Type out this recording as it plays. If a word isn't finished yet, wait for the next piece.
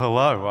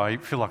Hello, I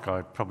feel like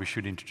I probably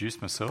should introduce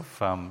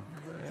myself. I'm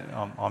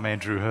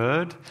Andrew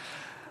Hurd.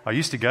 I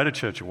used to go to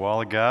church a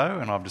while ago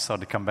and I've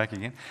decided to come back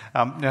again.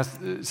 Now,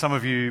 some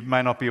of you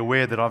may not be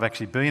aware that I've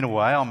actually been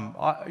away. I'm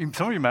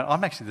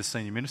actually the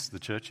senior minister of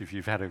the church, if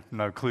you've had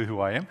no clue who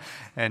I am.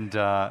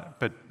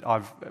 But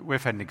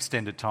we've had an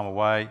extended time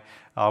away.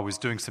 I was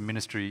doing some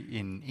ministry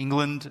in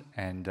England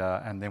and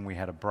then we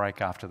had a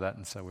break after that,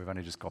 and so we've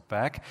only just got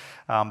back.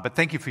 But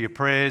thank you for your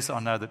prayers. I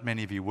know that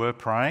many of you were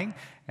praying,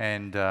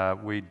 and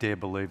we dare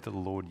believe that the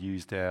Lord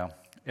used our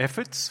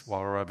efforts while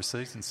we were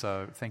overseas, and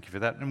so thank you for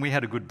that. And we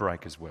had a good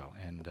break as well.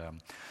 And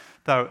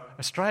though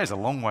Australia's a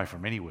long way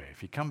from anywhere,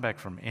 if you come back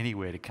from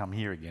anywhere to come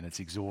here again, it's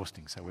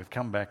exhausting. So we've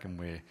come back and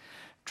we're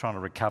trying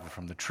to recover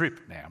from the trip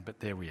now, but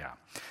there we are.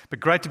 But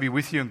great to be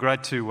with you and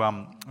great to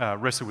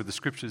wrestle with the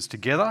scriptures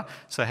together.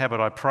 So how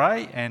about I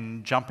pray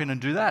and jump in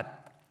and do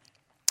that?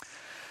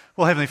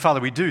 Well, Heavenly Father,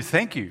 we do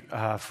thank you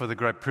for the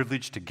great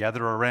privilege to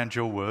gather around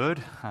your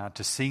word,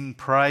 to sing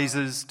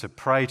praises, to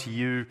pray to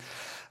you,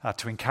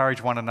 to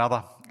encourage one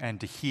another, and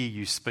to hear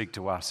you speak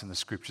to us in the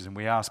scriptures. And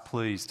we ask,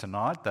 please,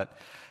 tonight that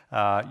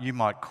you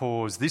might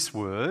cause this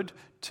word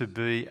to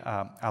be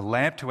a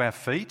lamp to our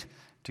feet,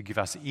 to give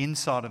us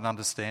insight and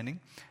understanding.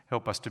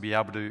 Help us to be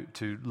able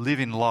to live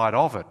in light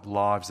of it,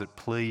 lives that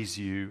please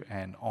you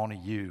and honour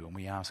you. And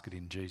we ask it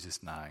in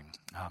Jesus' name.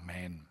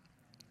 Amen.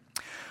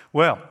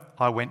 Well,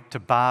 I went to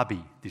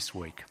Barbie this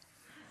week.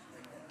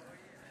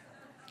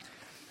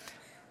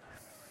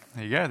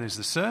 There you go, there's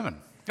the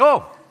sermon.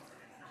 Oh!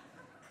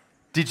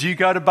 Did you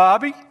go to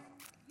Barbie?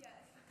 Yes.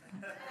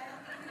 And the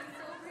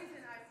sole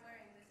reason I'm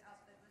wearing this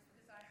outfit was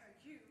because I heard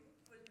you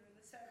were doing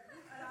the sermon,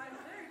 and I'm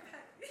very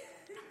happy.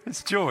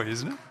 It's joy,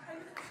 isn't it? And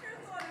the sheer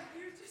thought of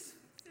you just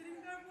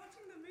sitting there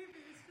watching the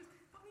movie is just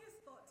the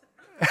funniest thought to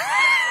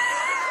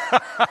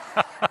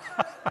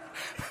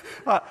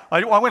me. I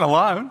went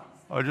alone.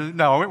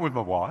 I went with my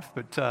wife,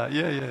 but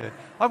yeah.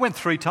 I went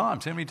 3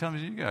 times. How many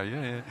times did you go?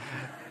 Yeah.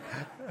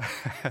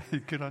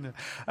 Good on you.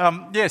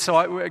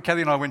 So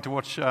Kathy and I went to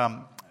watch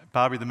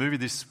Barbie the movie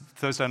this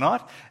Thursday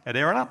night at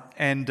Erina.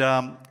 And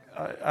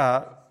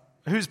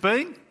who's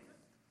been?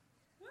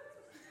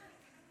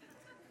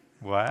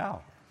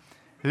 Wow.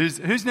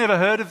 Who's never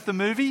heard of the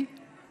movie?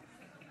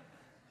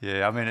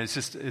 Yeah, I mean,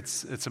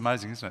 it's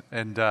amazing, isn't it?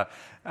 And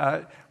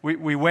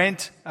we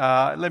went,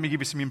 let me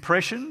give you some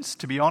impressions.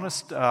 To be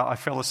honest, I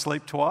fell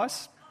asleep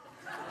twice.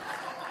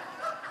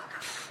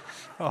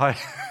 Little,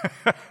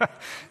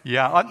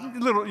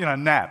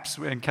 naps,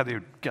 and Kathy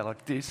would go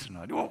like this, and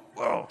I'd,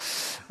 whoa.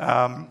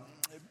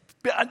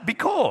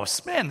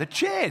 Because, man, the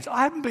chairs,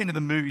 I haven't been to the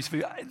movies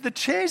for, the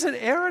chairs at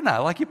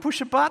Erina, like you push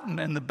a button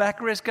and the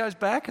backrest goes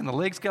back and the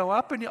legs go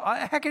up, and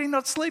how can you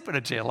not sleep in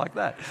a chair like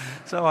that?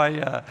 So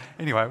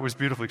anyway, it was a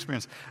beautiful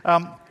experience.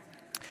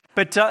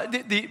 But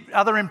the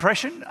other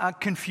impression,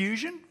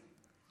 confusion.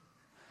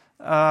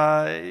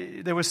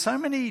 There were so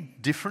many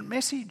different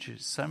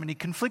messages, so many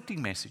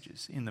conflicting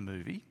messages in the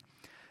movie.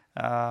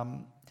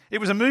 It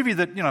was a movie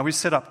that, was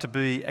set up to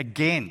be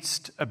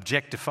against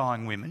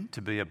objectifying women,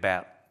 to be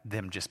about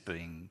them just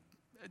being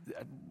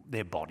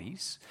their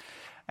bodies.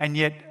 And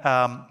yet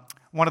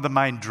one of the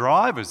main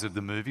drivers of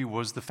the movie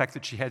was the fact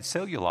that she had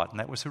cellulite, and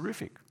that was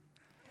horrific.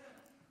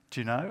 Do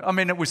you know? I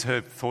mean, it was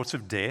her thoughts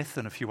of death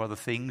and a few other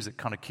things that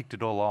kind of kicked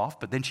it all off,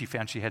 but then she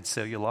found she had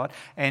cellulite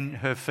and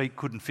her feet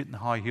couldn't fit in the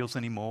high heels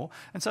anymore.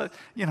 And so,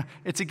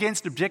 it's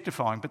against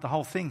objectifying, but the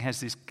whole thing has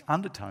this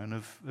undertone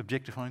of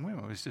objectifying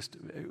women. It was just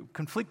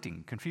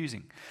conflicting,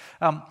 confusing.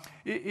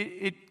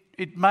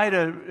 It made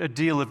a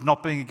deal of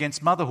not being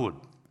against motherhood,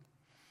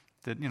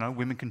 that,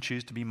 women can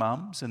choose to be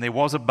mums. And there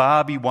was a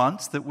Barbie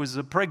once that was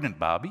a pregnant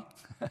Barbie,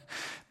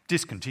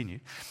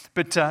 discontinued.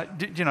 But,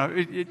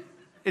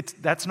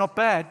 that's not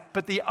bad.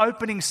 But the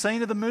opening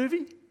scene of the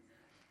movie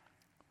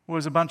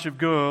was a bunch of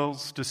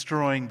girls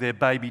destroying their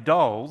baby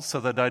dolls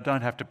so that they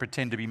don't have to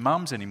pretend to be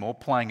mums anymore,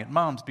 playing at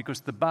mums, because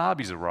the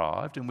Barbies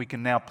arrived and we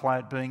can now play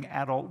at being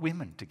adult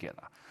women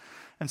together.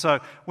 And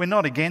so we're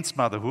not against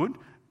motherhood,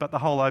 but the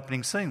whole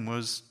opening scene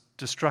was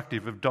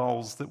destructive of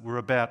dolls that were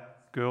about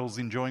girls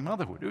enjoying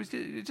motherhood. It was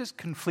just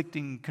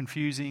conflicting,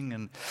 confusing,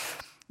 and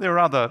there are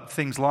other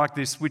things like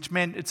this, which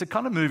meant it's a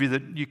kind of movie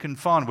that you can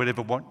find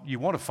whatever you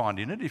want to find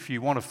in it. If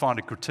you want to find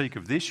a critique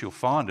of this, you'll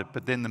find it,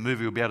 but then the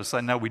movie will be able to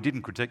say, no, we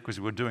didn't critique because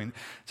we were doing...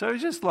 So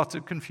it's just lots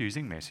of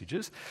confusing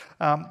messages.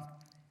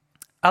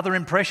 Other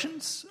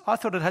impressions, I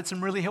thought it had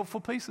some really helpful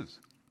pieces.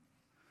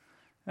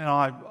 And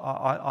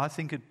I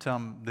think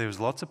there was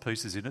lots of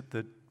pieces in it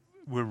that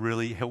were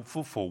really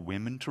helpful for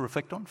women to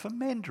reflect on, for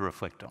men to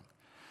reflect on.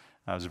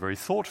 It was a very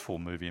thoughtful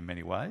movie in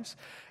many ways.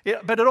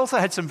 But it also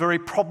had some very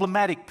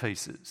problematic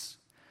pieces.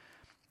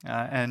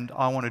 And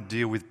I want to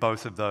deal with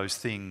both of those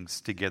things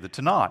together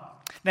tonight.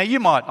 Now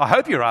I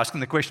hope you're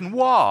asking the question,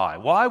 why?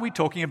 Why are we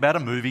talking about a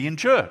movie in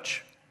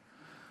church?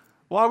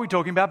 Why are we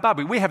talking about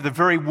Barbie? We have the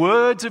very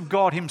words of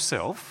God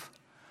himself.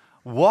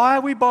 Why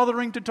are we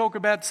bothering to talk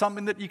about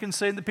something that you can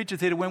see in the picture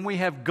theatre when we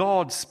have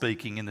God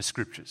speaking in the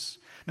scriptures?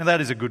 Now that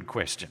is a good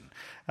question.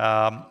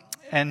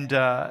 And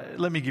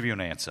let me give you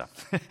an answer.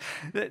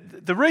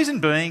 The reason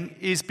being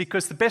is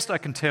because, the best I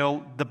can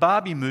tell, the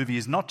Barbie movie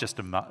is not just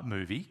a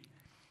movie.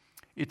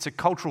 It's a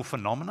cultural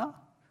phenomena.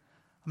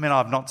 I mean,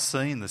 I've not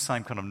seen the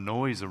same kind of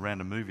noise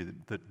around a movie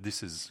that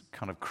this has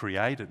kind of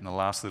created in the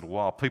last little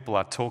while. People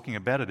are talking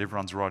about it.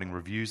 Everyone's writing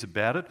reviews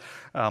about it.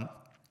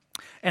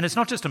 And it's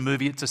not just a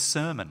movie, it's a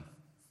sermon.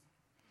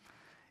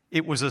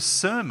 It was a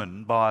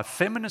sermon by a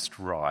feminist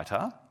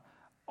writer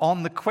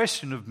on the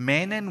question of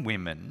men and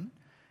women,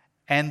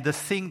 and the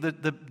thing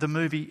that the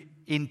movie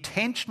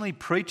intentionally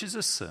preaches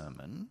a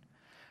sermon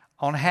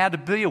on how to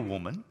be a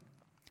woman,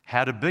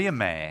 how to be a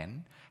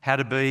man, how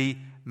to be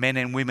men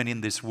and women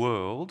in this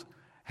world,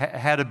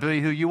 how to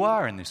be who you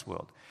are in this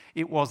world.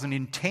 It was an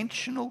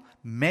intentional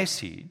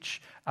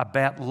message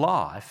about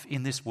life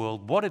in this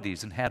world, what it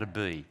is and how to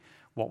be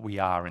what we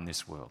are in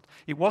this world.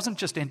 It wasn't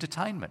just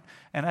entertainment.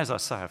 And as I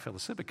say, I fell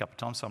asleep a couple of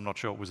times, so I'm not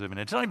sure it was even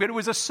entertaining, but it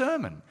was a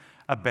sermon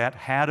about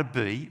how to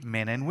be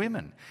men and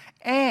women.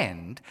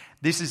 And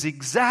this is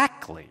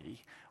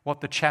exactly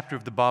what the chapter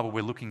of the Bible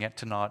we're looking at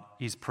tonight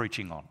is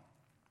preaching on.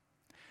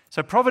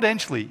 So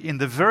providentially, in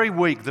the very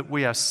week that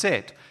we are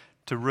set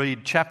to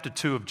read chapter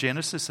 2 of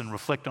Genesis and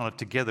reflect on it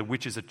together,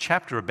 which is a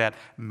chapter about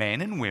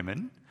men and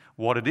women,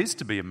 what it is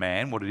to be a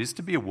man, what it is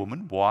to be a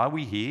woman, why are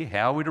we here,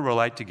 how are we to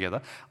relate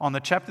together. On the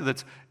chapter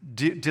that's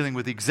dealing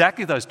with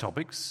exactly those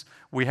topics,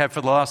 we have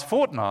for the last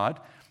fortnight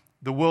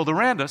the world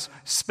around us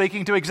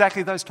speaking to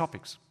exactly those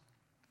topics.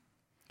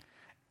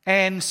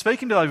 And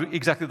speaking to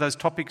exactly those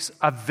topics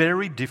a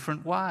very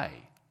different way.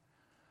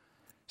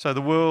 So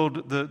the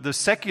world, the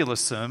secular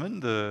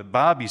sermon, the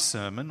Barbie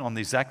sermon on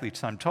the exactly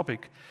same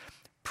topic,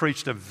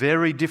 preached a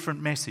very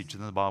different message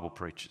than the Bible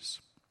preaches.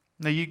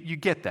 Now you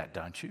get that,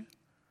 don't you?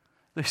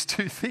 These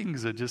two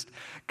things are just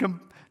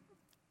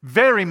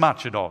very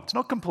much at odds.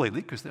 Not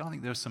completely, because I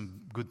think there are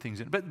some good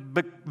things in it,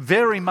 but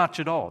very much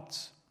at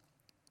odds.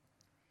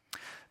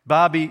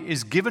 Barbie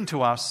is given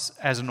to us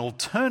as an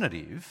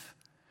alternative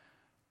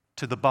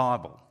to the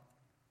Bible.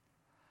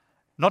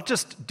 Not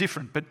just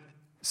different, but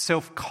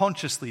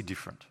self-consciously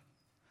different.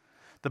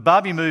 The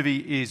Barbie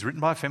movie is written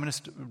by a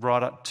feminist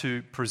writer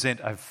to present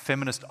a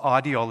feminist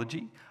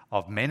ideology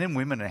of men and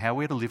women and how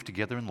we're to live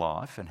together in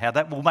life and how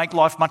that will make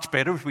life much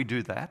better if we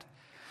do that.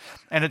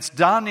 And it's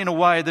done in a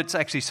way that's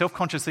actually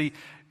self-consciously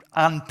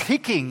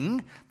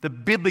unpicking the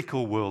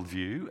biblical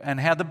worldview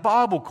and how the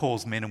Bible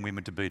calls men and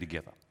women to be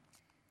together.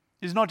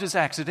 It's not just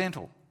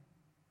accidental.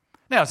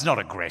 Now, it's not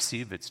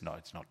aggressive, it's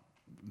not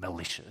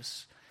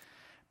malicious,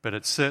 but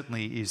it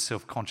certainly is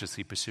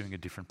self-consciously pursuing a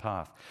different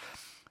path.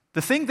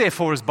 The thing,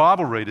 therefore, as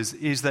Bible readers,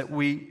 is that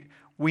we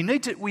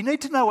need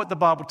to know what the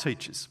Bible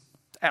teaches.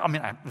 I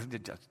mean,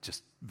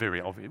 just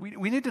very obvious.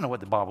 We need to know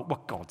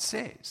what God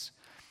says.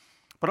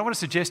 But I want to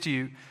suggest to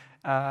you,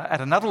 at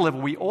another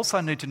level, we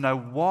also need to know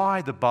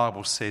why the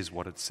Bible says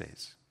what it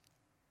says.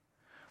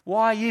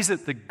 Why is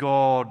it that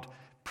God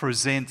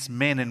presents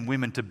men and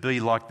women to be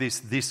like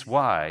this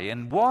way?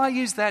 And why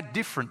is that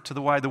different to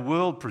the way the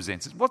world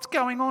presents it? What's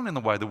going on in the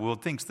way the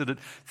world thinks that it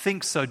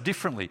thinks so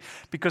differently?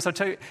 Because I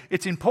tell you,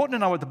 it's important to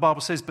know what the Bible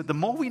says, but the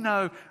more we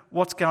know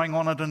what's going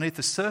on underneath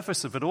the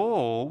surface of it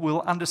all,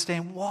 we'll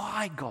understand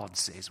why God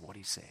says what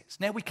he says.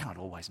 Now, we can't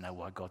always know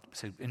why God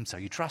says, and so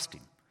you trust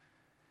him.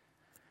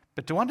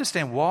 But to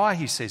understand why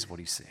he says what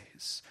he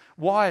says,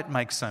 why it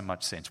makes so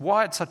much sense,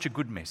 why it's such a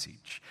good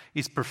message,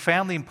 is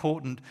profoundly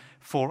important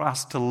for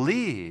us to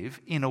live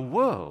in a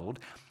world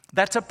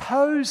that's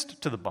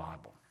opposed to the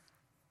Bible.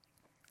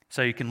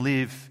 So you can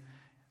live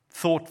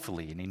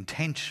thoughtfully and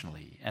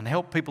intentionally and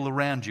help people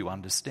around you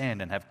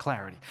understand and have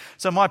clarity.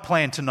 So my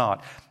plan tonight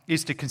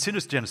is to consider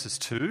Genesis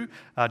 2,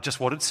 just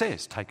what it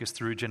says. Take us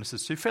through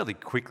Genesis 2 fairly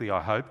quickly,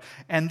 I hope,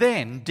 and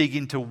then dig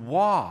into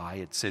why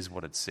it says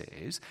what it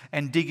says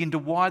and dig into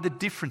why the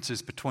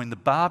differences between the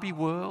Barbie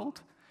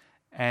world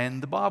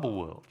and the Bible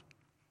world.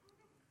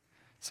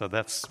 So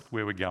that's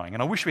where we're going.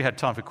 And I wish we had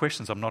time for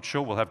questions. I'm not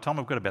sure we'll have time.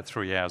 We've got about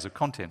 3 hours of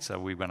content, so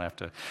we're going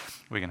to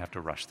have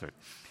to rush through.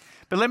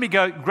 But let me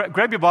go,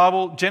 grab your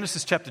Bible,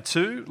 Genesis chapter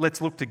 2. Let's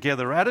look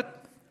together at it.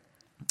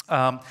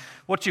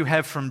 What you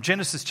have from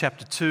Genesis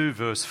chapter 2,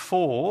 verse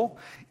 4,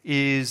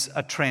 is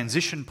a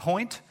transition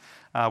point.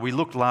 We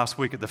looked last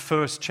week at the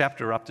first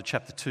chapter up to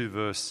chapter 2,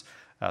 verse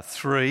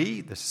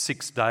 3, the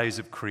 6 days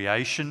of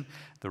creation,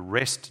 the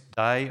rest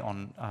day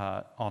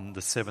on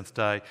the seventh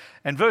day.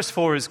 And verse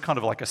 4 is kind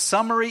of like a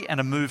summary and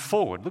a move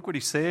forward. Look what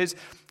he says.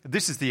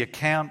 This is the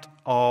account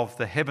of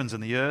the heavens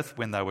and the earth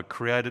when they were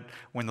created,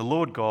 when the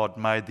Lord God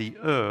made the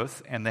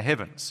earth and the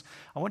heavens.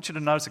 I want you to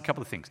notice a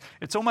couple of things.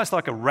 It's almost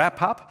like a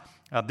wrap-up,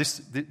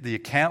 the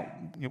account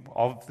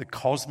of the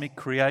cosmic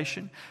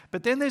creation.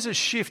 But then there's a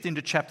shift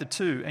into chapter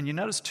 2, and you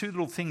notice two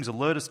little things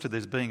alert us to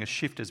there's being a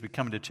shift as we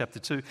come into chapter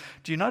 2.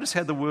 Do you notice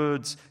how the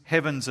words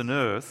heavens and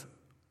earth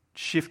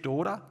shift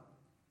order?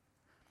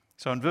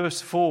 So in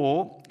verse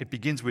 4, it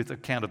begins with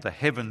account of the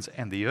heavens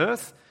and the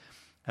earth,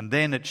 and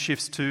then it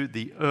shifts to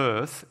the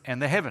earth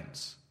and the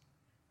heavens.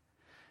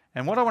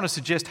 And what I want to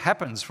suggest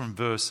happens from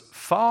verse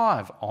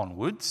 5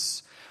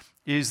 onwards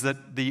is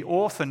that the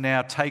author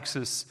now takes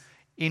us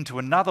into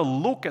another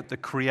look at the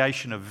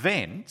creation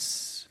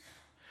events,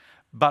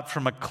 but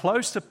from a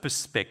closer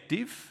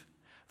perspective,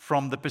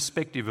 from the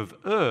perspective of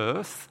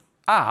earth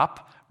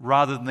up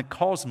rather than the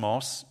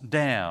cosmos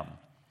down.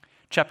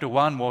 Chapter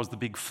 1 was the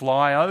big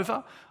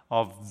flyover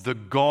of the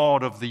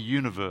God of the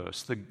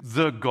universe,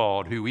 the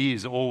God who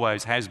is,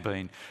 always has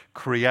been,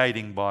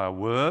 creating by a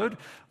word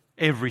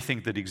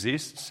everything that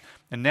exists.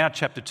 And now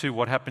chapter 2,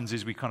 what happens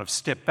is we kind of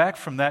step back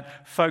from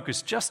that,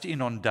 focus just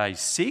in on day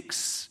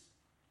 6,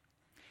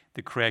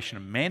 the creation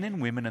of men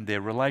and women and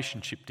their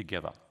relationship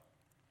together.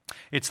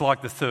 It's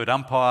like the third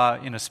umpire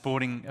in a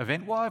sporting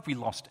event. Why have we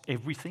lost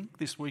everything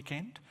this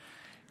weekend?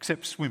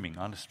 Except swimming.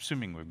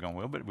 Swimming we've gone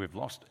well, but we've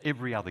lost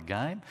every other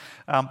game.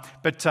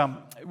 But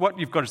what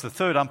you've got is the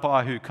third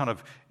umpire who kind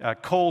of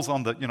calls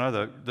on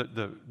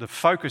the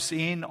focus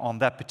in on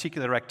that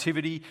particular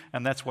activity,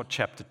 and that's what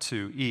chapter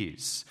 2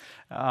 is.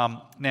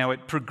 Now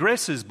it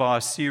progresses by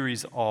a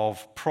series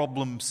of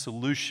problem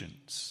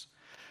solutions.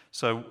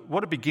 So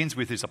what it begins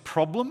with is a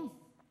problem,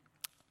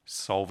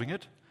 solving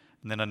it,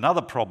 and then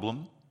another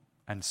problem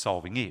and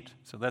solving it.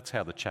 So that's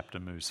how the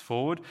chapter moves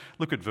forward.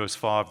 Look at verse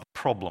 5, the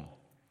problem.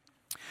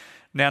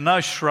 Now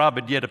no shrub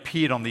had yet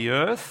appeared on the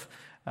earth,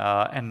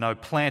 and no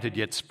plant had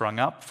yet sprung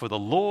up, for the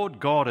Lord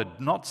God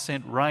had not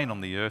sent rain on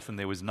the earth, and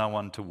there was no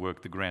one to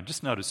work the ground.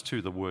 Just notice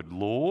too the word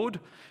Lord,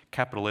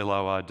 capital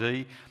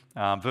L-O-R-D.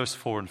 Verse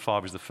 4 and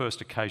 5 is the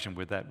first occasion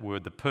where that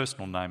word, the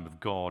personal name of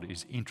God,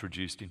 is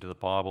introduced into the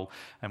Bible.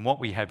 And what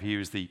we have here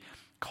is the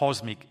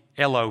cosmic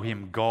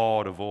Elohim,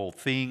 God of all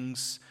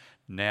things,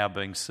 now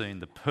being seen,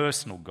 the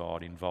personal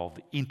God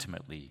involved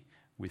intimately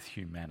with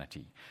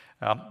humanity.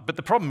 But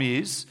the problem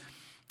is,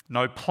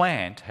 no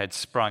plant had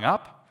sprung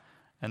up,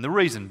 and the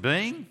reason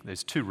being,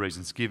 there's two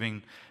reasons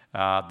given.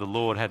 The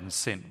Lord hadn't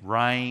sent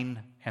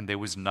rain, and there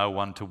was no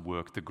one to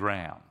work the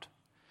ground.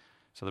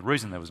 So the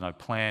reason there was no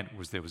plant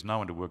was there was no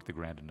one to work the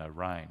ground and no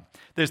rain.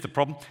 There's the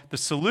problem. The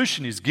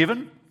solution is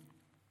given,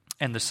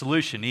 and the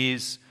solution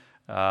is,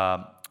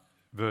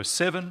 verse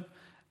 7,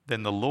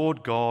 then the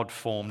Lord God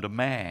formed a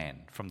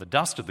man from the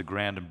dust of the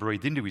ground and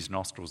breathed into his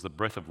nostrils the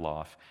breath of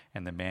life,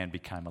 and the man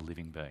became a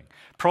living being.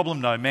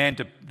 Problem,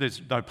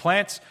 there's no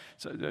plants,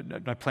 so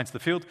no plants in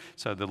the field,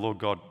 so the Lord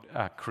God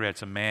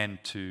creates a man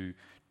to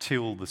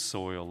till the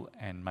soil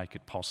and make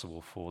it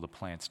possible for the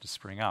plants to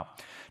spring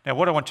up. Now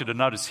what I want you to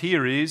notice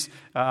here is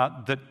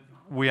that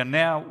we are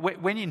now,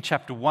 when in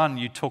chapter 1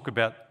 you talk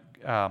about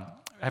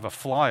have a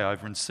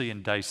flyover and see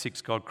in day 6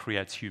 God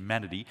creates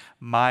humanity,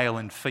 male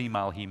and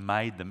female he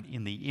made them,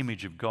 in the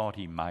image of God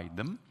he made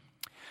them.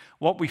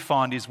 What we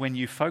find is when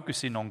you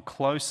focus in on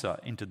closer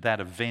into that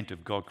event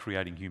of God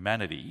creating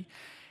humanity,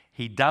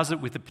 he does it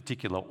with a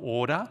particular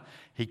order.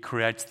 He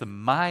creates the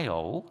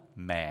male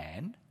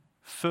man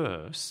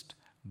first,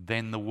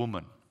 then the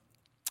woman.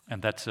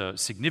 And that's a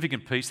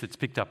significant piece that's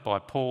picked up by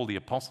Paul the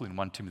Apostle in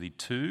 1 Timothy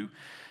 2.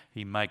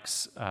 He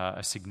makes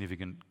a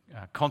significant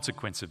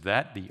consequence of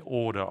that, the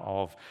order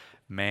of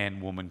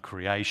man-woman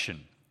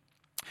creation.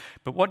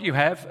 But what you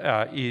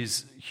have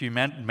is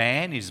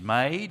man is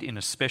made in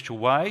a special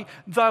way.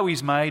 Though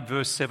he's made,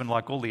 verse 7,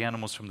 like all the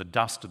animals from the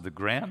dust of the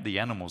ground, the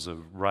animals are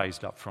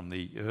raised up from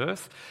the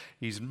earth.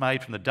 He's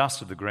made from the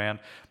dust of the ground.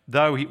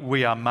 Though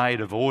we are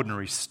made of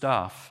ordinary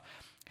stuff,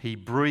 he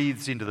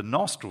breathes into the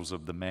nostrils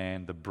of the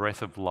man the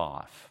breath of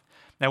life.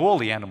 Now, all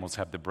the animals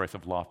have the breath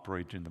of life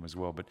breathed in them as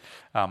well, but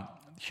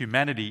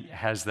humanity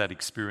has that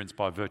experience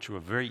by virtue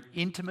of a very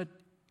intimate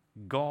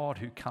God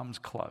who comes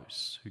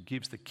close, who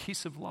gives the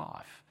kiss of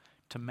life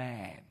to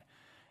man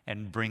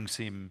and brings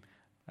him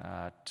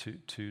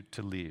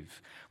to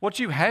live. What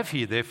you have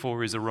here,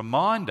 therefore, is a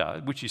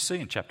reminder, which you see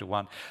in chapter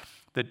 1,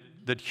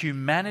 that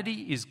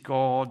humanity is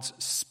God's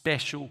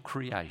special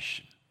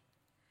creation.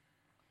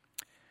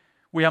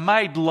 We are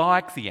made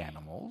like the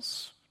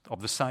animals,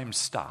 of the same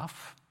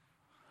stuff,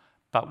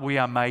 but we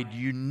are made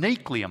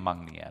uniquely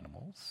among the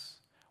animals.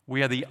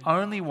 We are the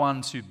only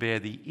ones who bear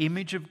the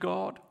image of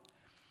God,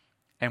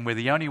 and we're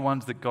the only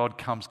ones that God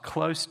comes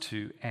close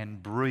to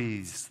and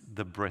breathes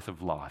the breath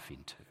of life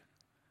into.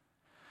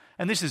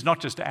 And this is not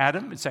just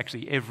Adam, it's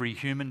actually every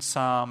human.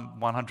 Psalm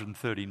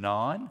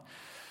 139,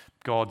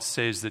 God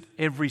says that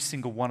every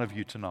single one of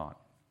you tonight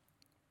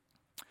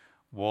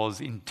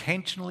was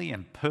intentionally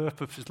and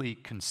purposefully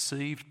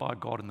conceived by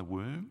God in the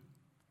womb,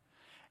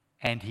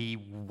 and he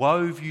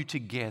wove you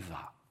together.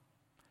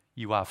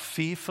 You are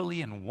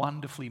fearfully and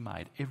wonderfully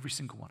made, every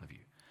single one of you.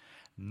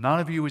 None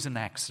of you is an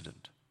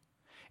accident.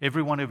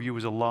 Every one of you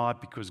is alive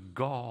because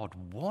God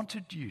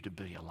wanted you to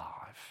be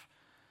alive.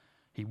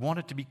 He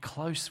wanted to be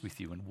close with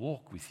you and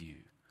walk with you.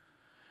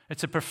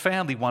 It's a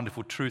profoundly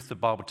wonderful truth the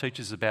Bible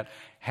teaches about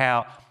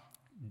how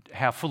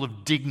full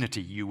of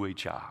dignity you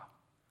each are.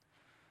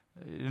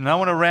 No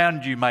one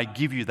around you may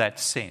give you that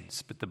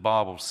sense, but the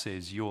Bible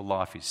says your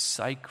life is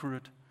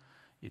sacred,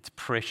 it's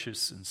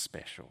precious and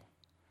special.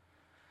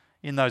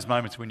 In those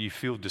moments when you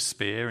feel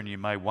despair and you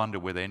may wonder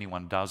whether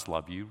anyone does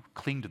love you,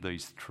 cling to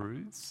these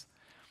truths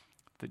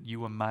that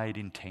you were made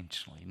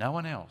intentionally. No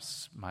one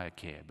else may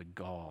care, but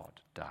God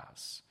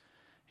does.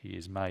 He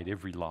has made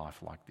every life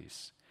like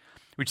this.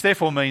 which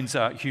therefore means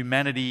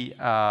humanity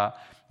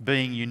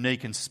being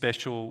unique and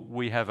special.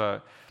 We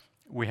have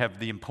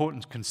the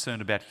important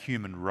concern about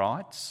human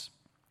rights.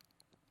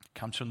 It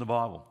comes from the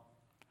Bible.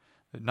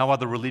 No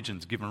other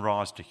religion's given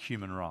rise to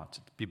human rights.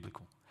 It's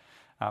biblical.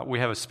 We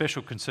have a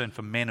special concern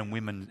for men and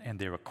women and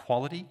their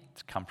equality.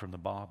 It's come from the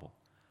Bible.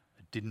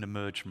 It didn't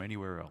emerge from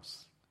anywhere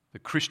else. The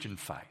Christian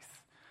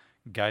faith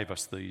gave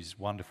us these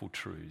wonderful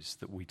truths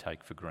that we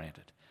take for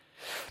granted.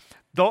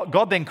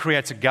 God then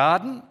creates a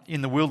garden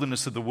in the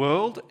wilderness of the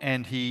world,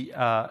 and he,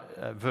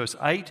 verse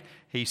 8,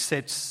 he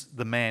sets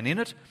the man in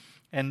it.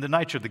 And the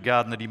nature of the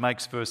garden that he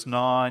makes, verse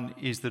 9,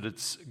 is that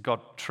it's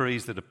got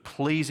trees that are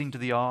pleasing to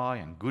the eye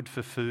and good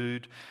for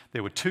food.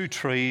 There were 2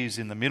 trees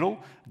in the middle,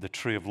 the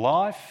tree of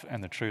life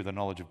and the tree of the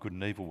knowledge of good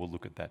and evil. We'll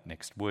look at that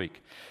next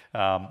week.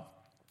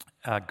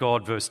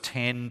 God, verse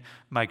 10,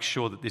 makes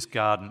sure that this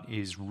garden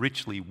is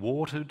richly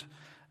watered.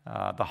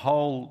 The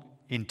whole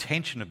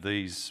intention of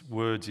these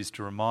words is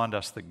to remind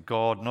us that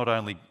God not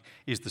only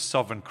is the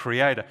sovereign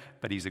creator,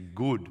 but he's a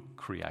good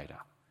creator.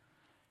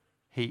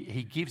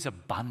 He gives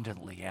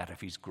abundantly out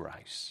of his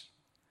grace.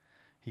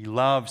 He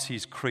loves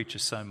his creature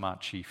so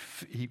much. He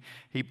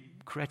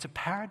creates a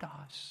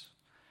paradise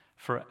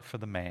for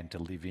the man to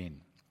live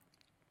in.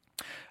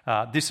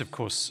 This, of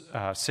course,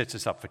 sets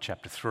us up for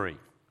chapter 3.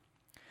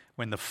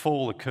 When the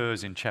fall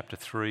occurs in chapter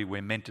 3,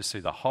 we're meant to see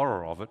the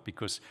horror of it,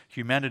 because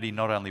humanity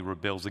not only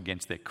rebels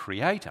against their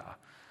creator,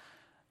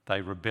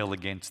 they rebel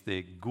against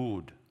their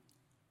good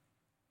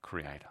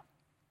creator,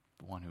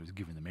 the one who has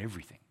given them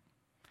everything.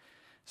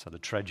 So the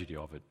tragedy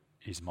of it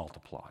is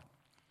multiplied.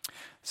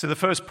 So the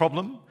first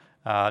problem,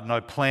 no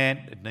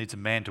plant, it needs a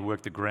man to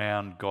work the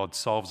ground. God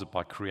solves it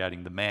by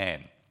creating the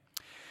man.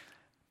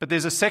 But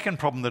there's a second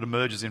problem that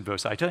emerges in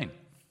verse 18.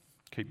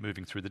 Keep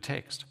moving through the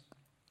text.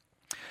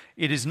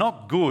 It is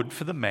not good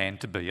for the man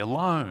to be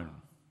alone.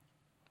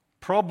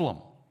 Problem.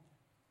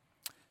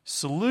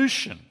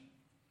 Solution.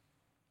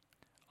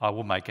 I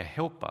will make a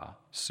helper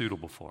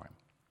suitable for him.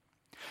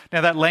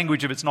 Now, that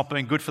language of it's not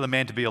being good for the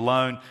man to be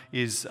alone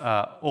is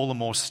all the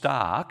more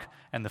stark,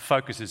 and the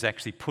focus is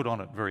actually put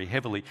on it very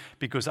heavily,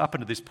 because up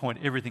until this point,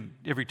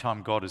 every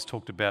time God has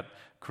talked about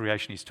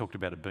creation, he's talked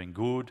about it being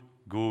good,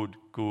 good,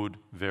 good,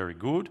 very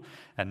good.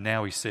 And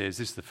now he says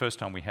this is the first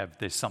time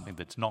there's something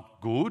that's not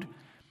good.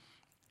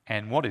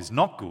 And what is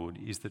not good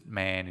is that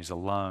man is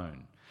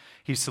alone.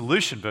 His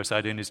solution, verse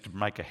 18, is to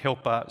make a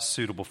helper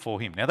suitable for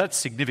him. Now, that's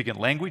significant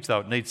language, though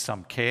it needs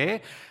some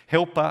care.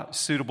 Helper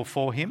suitable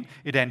for him.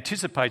 It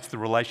anticipates the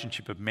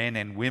relationship of men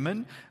and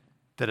women,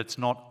 that it's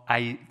not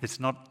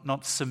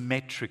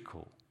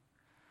symmetrical.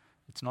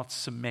 It's not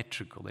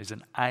symmetrical. There's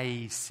an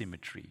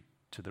asymmetry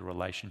to the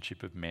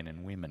relationship of men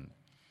and women.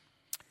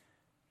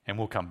 And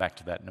we'll come back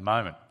to that in a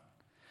moment.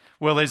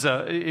 Well,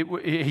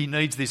 he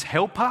needs this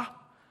helper.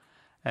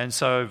 And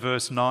so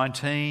verse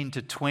 19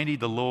 to 20,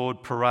 the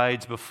Lord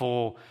parades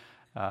before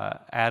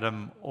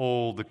Adam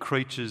all the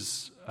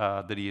creatures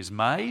that he has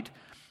made,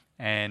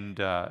 and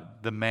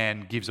the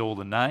man gives all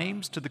the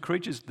names to the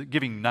creatures.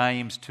 Giving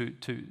names to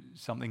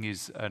something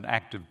is an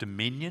act of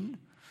dominion,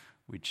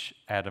 which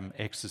Adam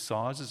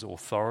exercises,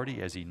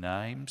 authority as he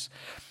names.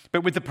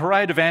 But with the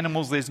parade of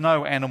animals, there's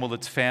no animal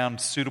that's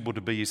found suitable to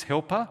be his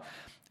helper.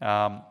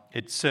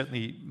 It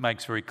certainly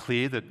makes very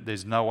clear that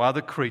there's no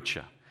other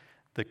creature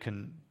that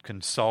can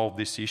solve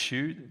this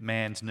issue.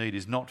 Man's need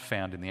is not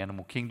found in the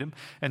animal kingdom.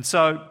 And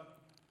so,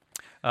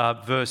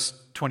 verse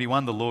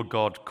 21, the Lord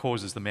God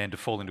causes the man to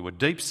fall into a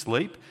deep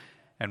sleep,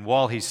 and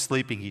while he's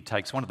sleeping, he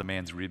takes one of the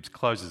man's ribs,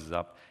 closes it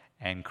up,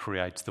 and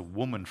creates the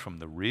woman from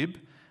the rib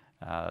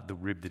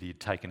that he had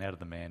taken out of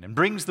the man, and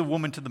brings the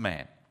woman to the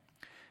man.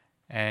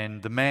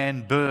 And the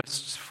man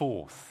bursts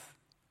forth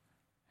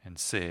and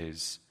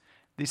says,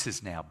 "This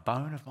is now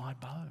bone of my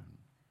bone,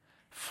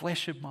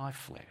 flesh of my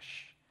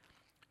flesh.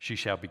 She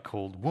shall be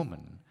called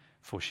woman,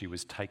 for she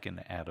was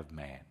taken out of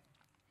man."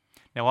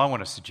 Now, I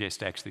want to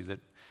suggest actually that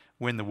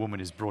when the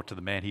woman is brought to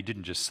the man, he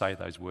didn't just say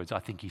those words. I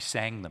think he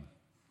sang them.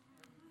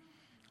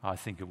 I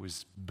think it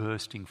was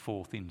bursting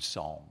forth in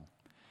song.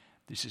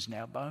 This is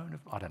now bone of...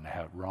 I don't know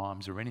how it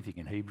rhymes or anything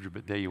in Hebrew,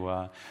 but there you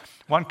are.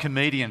 One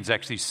comedian's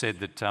actually said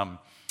that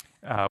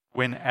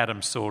when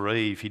Adam saw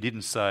Eve, he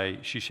didn't say,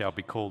 "She shall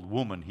be called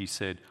woman." He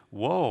said,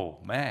 "Whoa,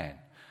 man."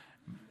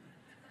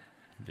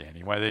 Yeah,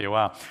 anyway, there you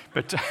are.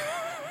 But...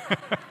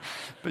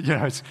 but you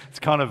know, it's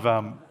kind of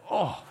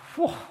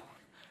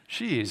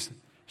she is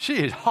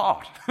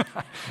hot,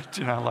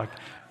 you know,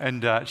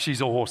 and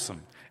she's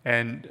awesome,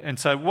 and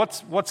so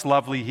what's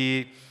lovely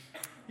here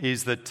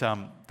is that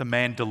the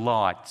man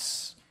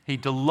delights. He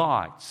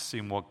delights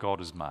in what God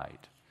has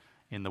made,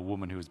 in the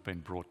woman who has been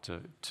brought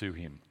to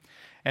him.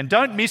 And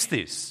don't miss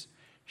this.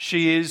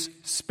 She is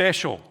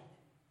special.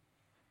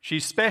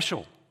 She's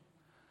special.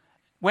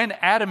 When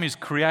Adam is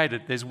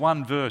created, there's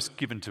one verse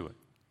given to it.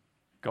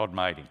 God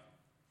made him.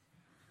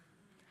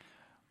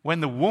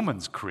 When the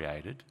woman's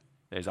created,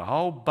 there's a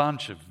whole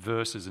bunch of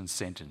verses and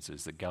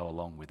sentences that go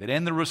along with it,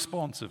 and the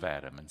response of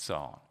Adam and so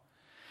on.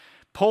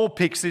 Paul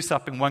picks this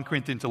up in 1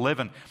 Corinthians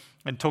 11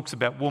 and talks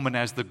about woman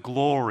as the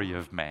glory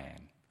of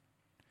man.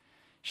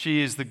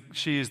 She is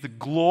the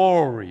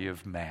glory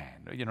of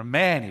man. You know,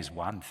 man is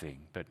one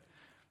thing, but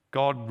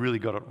God really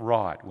got it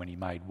right when he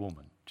made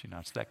woman. You know,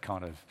 it's that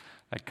kind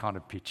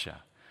of picture.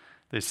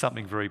 There's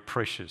something very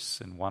precious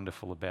and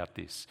wonderful about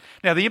this.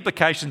 Now, the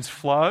implications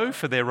flow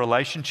for their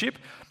relationship.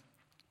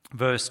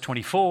 Verse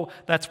 24,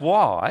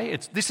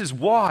 this is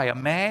why a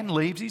man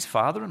leaves his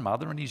father and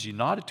mother and is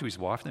united to his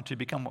wife and the two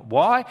become one.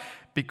 Why?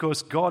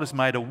 Because God has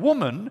made a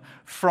woman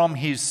from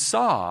his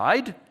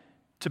side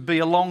to be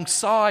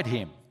alongside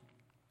him.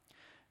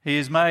 He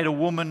has made a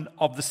woman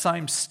of the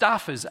same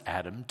stuff as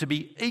Adam to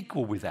be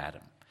equal with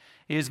Adam.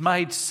 He has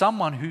made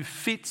someone who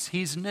fits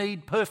his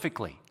need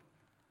perfectly.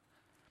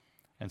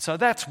 And so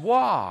that's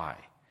why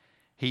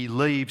he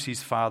leaves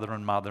his father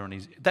and mother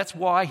and that's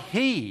why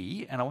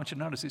and I want you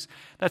to notice this,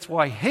 that's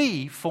why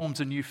he forms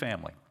a new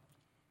family.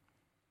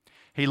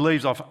 He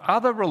leaves off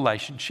other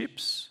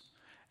relationships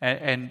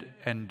and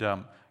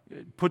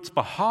puts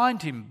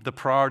behind him the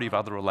priority of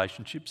other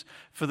relationships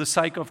for the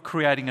sake of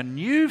creating a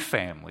new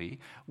family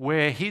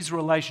where his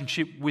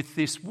relationship with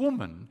this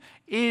woman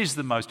is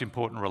the most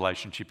important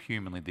relationship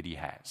humanly that he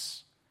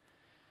has.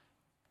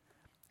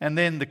 And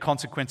then the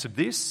consequence of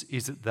this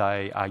is that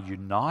they are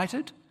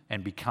united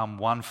and become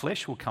one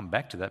flesh. We'll come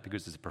back to that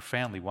because it's a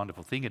profoundly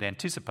wonderful thing. It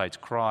anticipates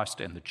Christ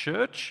and the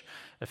church,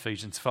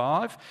 Ephesians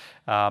 5.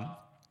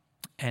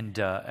 And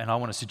I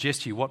want to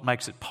suggest to you what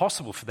makes it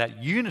possible for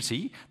that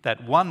unity,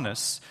 that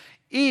oneness,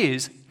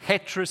 is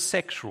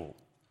heterosexual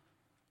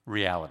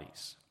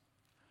realities.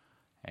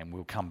 And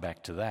we'll come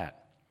back to that.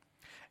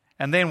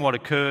 And then what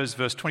occurs,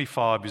 verse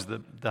 25, is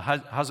that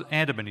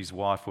Adam and his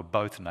wife were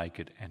both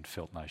naked and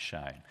felt no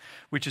shame,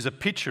 which is a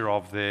picture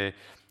of their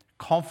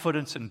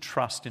confidence and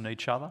trust in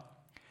each other,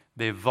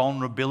 their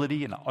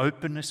vulnerability and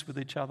openness with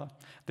each other.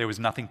 There was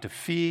nothing to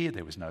fear,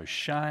 there was no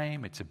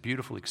shame. It's a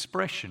beautiful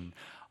expression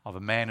of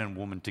a man and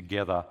woman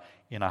together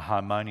in a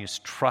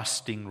harmonious,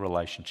 trusting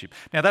relationship.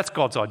 Now, that's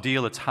God's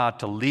ideal. It's hard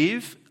to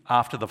live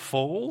after the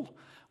fall.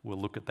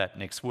 We'll look at that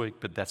next week,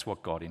 but that's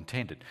what God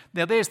intended.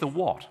 Now, there's the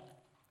what.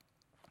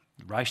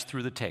 Race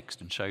through the text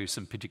and show you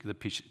some particular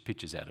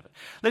pictures out of it.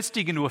 Let's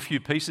dig into a few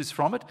pieces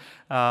from it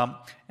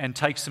and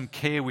take some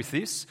care with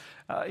this.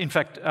 In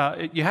fact,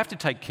 you have to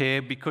take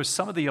care because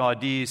some of the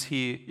ideas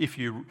here, if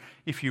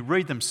you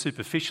read them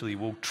superficially,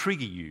 will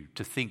trigger you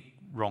to think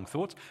wrong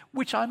thoughts,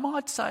 which I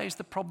might say is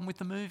the problem with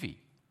the movie.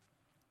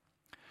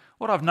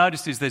 What I've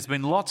noticed is there's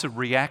been lots of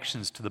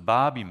reactions to the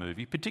Barbie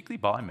movie, particularly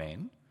by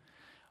men,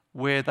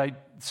 where they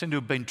seem to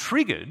have been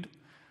triggered.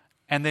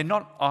 And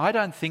I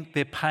don't think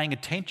they're paying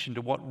attention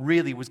to what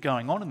really was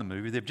going on in the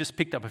movie. They've just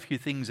picked up a few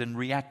things and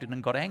reacted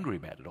and got angry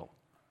about it all.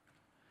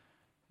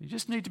 You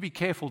just need to be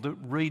careful to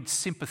read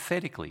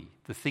sympathetically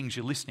the things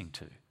you're listening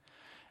to.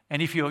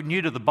 And if you're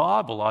new to the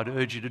Bible, I'd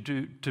urge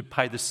you to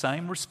pay the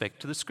same respect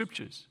to the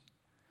Scriptures,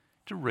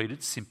 to read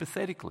it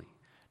sympathetically.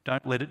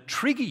 Don't let it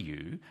trigger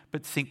you,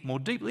 but think more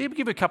deeply. Let me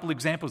give a couple of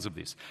examples of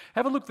this.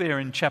 Have a look there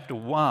in chapter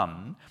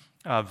 1,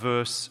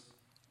 verse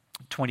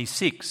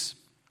 26.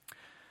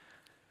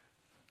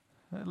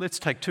 Let's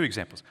take two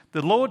examples.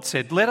 The Lord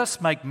said, "Let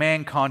us make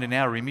mankind in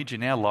our image,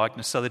 in our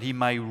likeness, so that he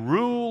may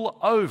rule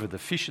over the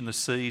fish in the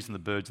seas and the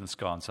birds in the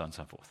sky," and so on and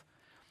so forth.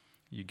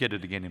 You get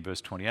it again in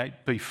verse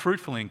 28. "Be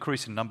fruitful and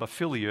increase in number,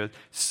 fill the earth,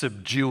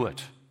 subdue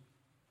it,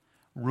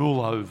 rule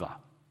over."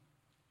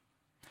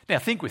 Now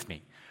think with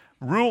me.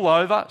 Rule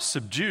over,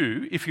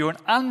 subdue. If you're an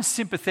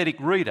unsympathetic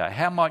reader,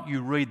 how might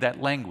you read that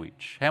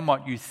language? How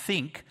might you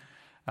think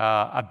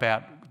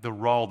about the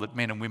role that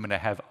men and women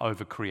have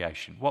over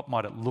creation? What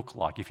might it look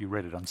like if you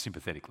read it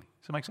unsympathetically?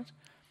 Does that make sense?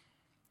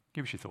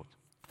 Give us your thoughts.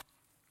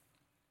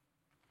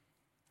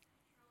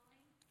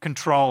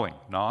 Controlling.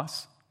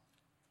 Nice.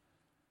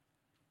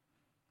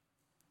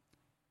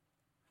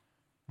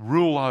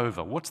 Rule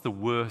over. What's the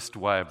worst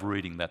way of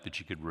reading that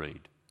you could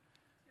read?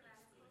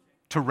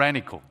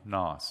 Tyrannical.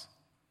 Nice.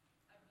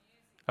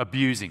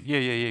 Abusing.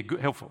 Yeah. Good,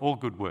 helpful. All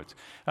good words.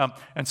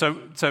 And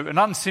so an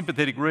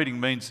unsympathetic reading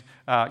means,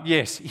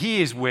 yes,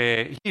 here's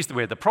where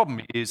the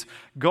problem is.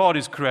 God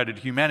has created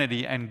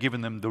humanity and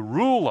given them the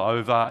rule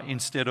over.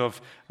 Instead of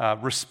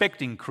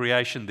respecting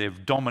creation,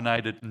 they've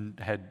dominated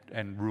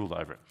and ruled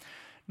over it.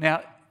 Now,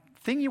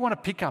 the thing you want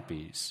to pick up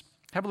is,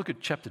 have a look at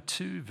chapter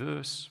 2,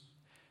 verse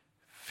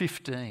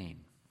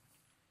 15.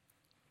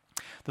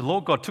 The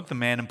Lord God took the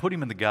man and put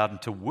him in the garden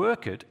to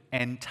work it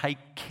and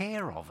take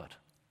care of it.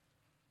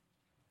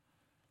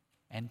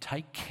 And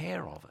take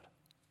care of it.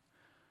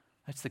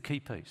 That's the key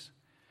piece.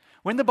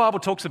 When the Bible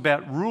talks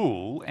about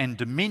rule and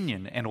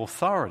dominion and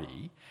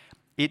authority,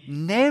 it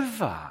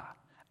never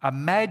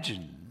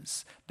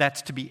imagines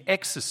that's to be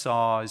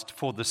exercised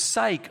for the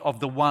sake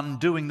of the one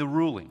doing the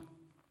ruling.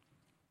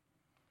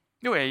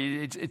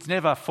 It's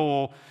never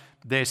for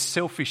their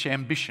selfish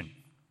ambition.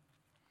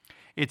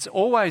 It's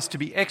always to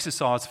be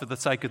exercised for the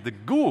sake of the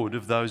good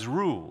of those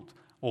ruled,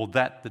 or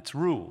that's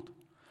ruled,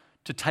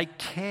 to take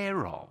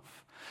care of.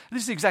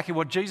 This is exactly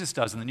what Jesus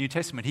does in the New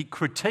Testament. He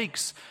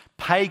critiques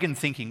pagan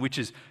thinking, which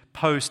is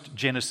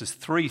post-Genesis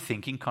 3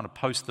 thinking, kind of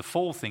post the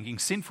fall thinking,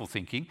 sinful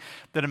thinking,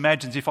 that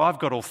imagines if I've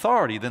got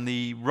authority, then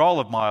the role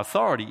of my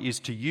authority is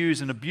to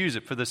use and abuse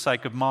it for the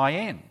sake of my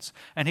ends.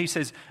 And he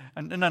says,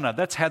 no,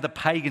 that's how the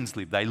pagans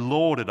live. They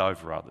lord it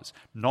over others.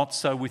 Not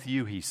so with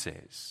you, he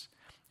says.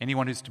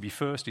 Anyone who's to be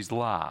first is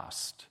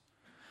last.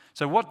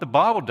 So what the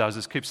Bible does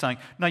is keep saying,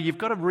 no, you've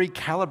got to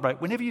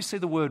recalibrate. Whenever you see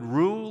the word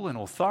rule and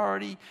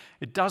authority,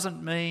 it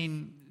doesn't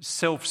mean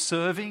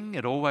self-serving.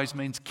 It always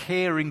means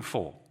caring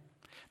for.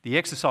 The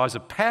exercise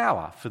of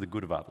power for the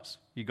good of others.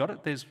 You got it?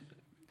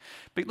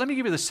 But let me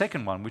give you the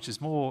second one, which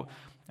is more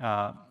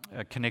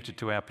connected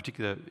to our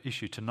particular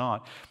issue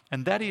tonight,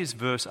 and that is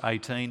verse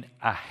 18,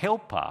 a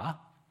helper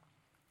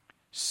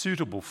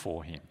suitable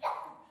for him.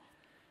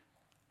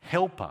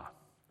 Helper.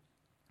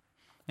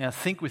 Now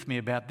think with me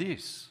about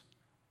this.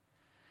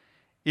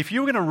 If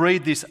you were going to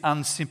read this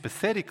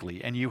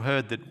unsympathetically and you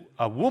heard that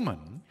a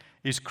woman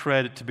is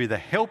created to be the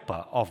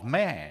helper of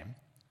man,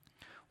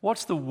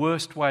 what's the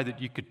worst way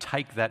that you could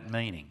take that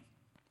meaning?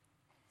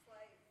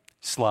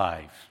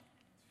 Slave.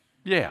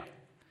 Yeah.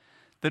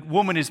 That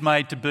woman is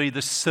made to be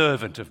the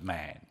servant of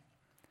man,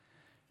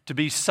 to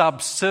be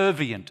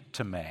subservient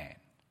to man,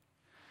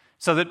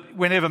 so that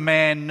whenever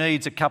man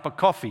needs a cup of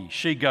coffee,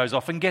 she goes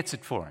off and gets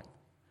it for him.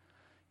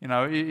 You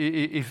know,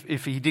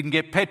 if he didn't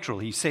get petrol,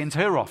 he sends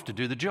her off to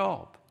do the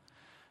job.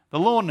 The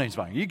lawn needs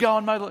mowing. You go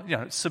and mow,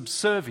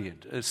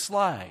 subservient, a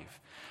slave.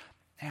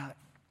 Now,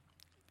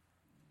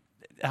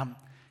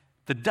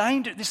 the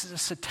danger, this is a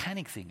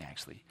satanic thing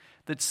actually,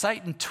 that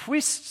Satan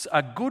twists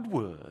a good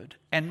word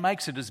and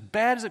makes it as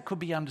bad as it could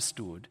be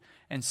understood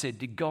and said,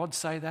 did God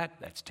say that?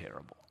 That's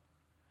terrible.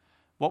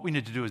 What we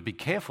need to do is be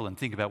careful and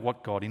think about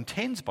what God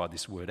intends by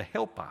this word, a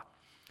helper.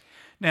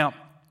 Now,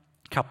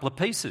 a couple of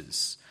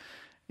pieces.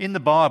 In the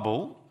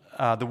Bible,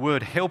 the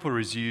word helper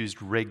is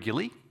used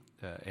regularly,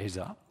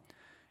 Ezra,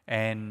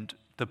 and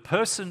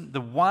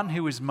the one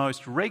who is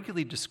most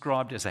regularly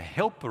described as a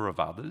helper of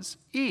others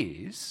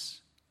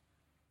is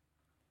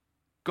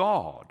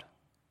God.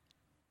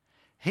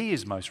 He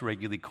is most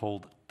regularly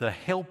called the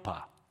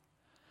helper,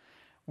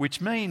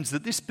 which means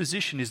that this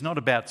position is not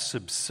about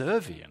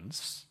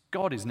subservience.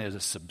 God is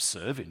never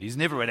subservient. He's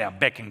never at our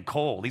beck and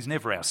call. He's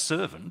never our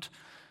servant.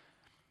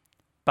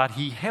 But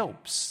he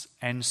helps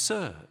and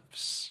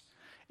serves.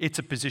 It's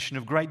a position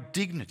of great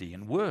dignity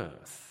and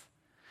worth.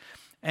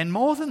 And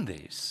more than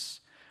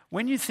this,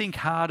 when you think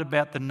hard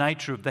about the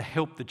nature of the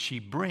help that she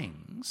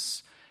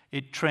brings,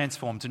 it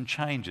transforms and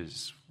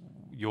changes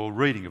your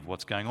reading of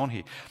what's going on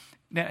here.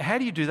 Now, how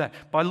do you do that?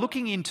 By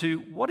looking into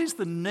what is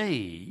the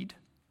need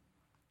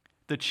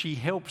that she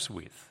helps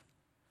with.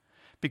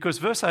 Because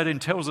verse 18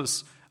 tells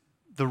us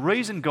the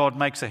reason God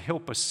makes a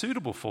helper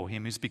suitable for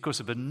him is because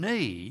of a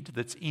need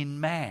that's in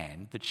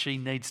man that she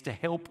needs to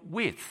help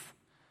with.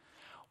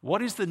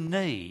 What is the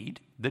need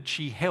that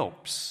she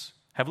helps?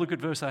 Have a look at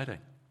verse 18.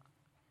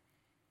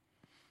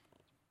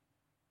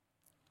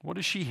 What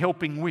is she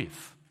helping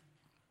with?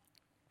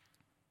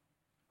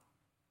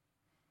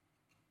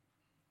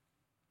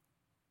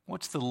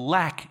 What's the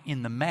lack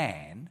in the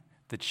man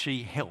that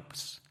she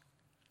helps?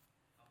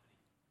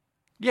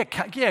 Yeah,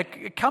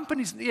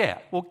 companies,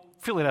 we'll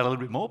fill it out a little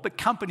bit more, but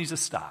company's a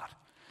start.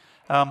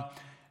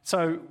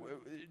 So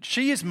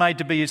she is made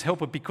to be his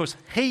helper because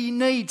he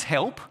needs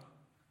help.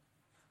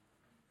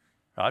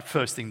 Right,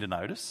 first thing to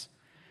notice.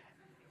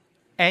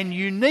 And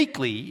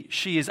uniquely,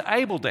 she is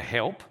able to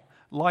help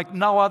like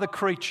no other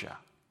creature.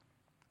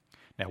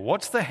 Now,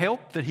 what's the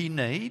help that he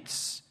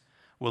needs?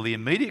 Well, the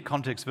immediate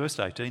context, verse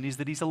 18, is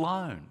that he's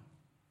alone.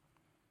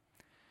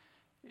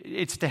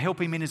 It's to help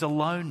him in his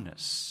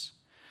aloneness.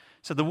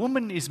 So the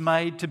woman is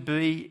made to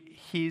be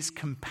his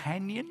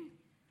companion.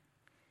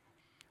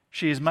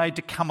 She is made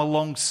to come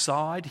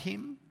alongside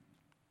him.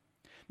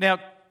 Now,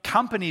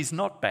 company's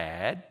not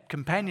bad,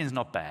 companion's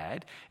not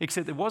bad,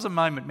 except there was a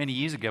moment many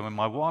years ago when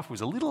my wife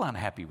was a little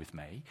unhappy with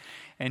me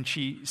and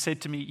she said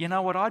to me, you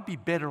know what, I'd be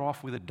better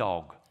off with a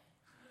dog.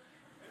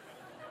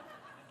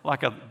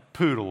 Like a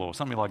poodle or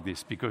something like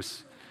this,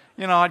 because,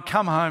 I'd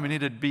come home and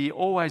it'd be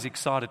always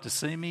excited to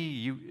see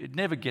me. It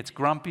never gets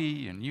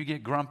grumpy and you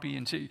get grumpy.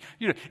 And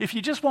if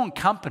you just want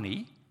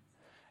company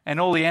and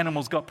all the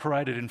animals got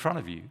paraded in front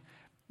of you,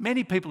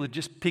 many people would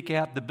just pick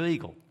out the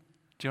beagle.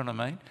 Do you know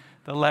what I mean?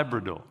 The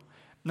Labrador.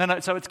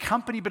 No, so it's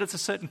company, but it's a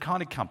certain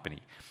kind of company.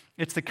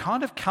 It's the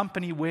kind of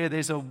company where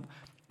there's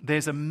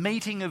a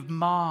meeting of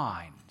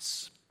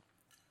minds.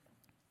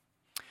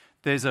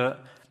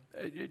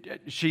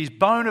 She's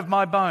bone of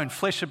my bone,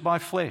 flesh of my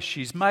flesh.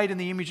 She's made in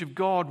the image of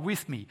God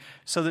with me,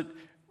 so that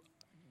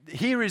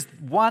here is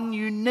one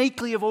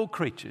uniquely of all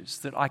creatures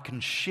that I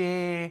can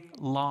share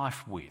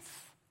life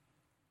with,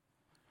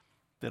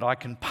 that I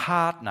can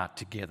partner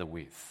together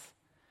with.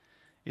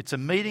 It's a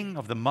meeting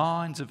of the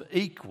minds of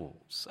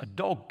equals. A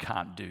dog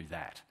can't do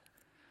that.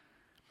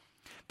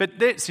 But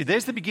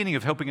there's the beginning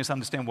of helping us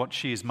understand what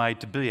she is made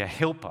to be, a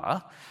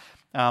helper.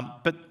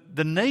 But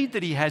the need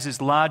that he has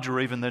is larger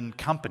even than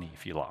company,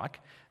 if you like.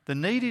 The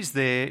need is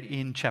there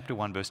in chapter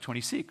 1, verse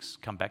 26.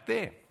 Come back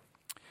there.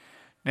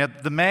 Now,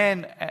 the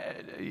man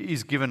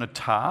is given a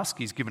task,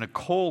 he's given a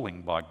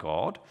calling by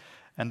God,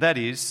 and that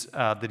is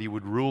that he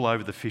would rule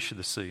over the fish of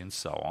the sea and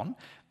so on.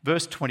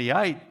 Verse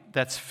 28,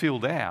 that's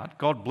filled out.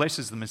 God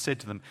blesses them and said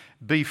to them,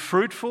 "Be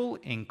fruitful,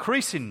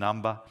 increase in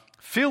number,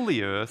 fill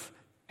the earth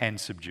and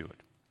subdue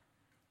it."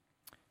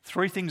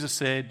 3 things are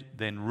said,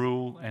 then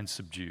rule and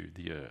subdue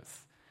the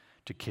earth,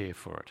 to care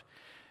for it.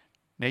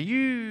 Now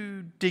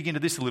you dig into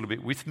this a little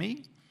bit with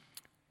me.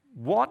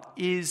 What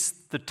is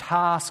the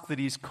task that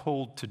he's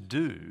called to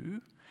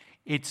do?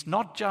 It's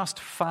not just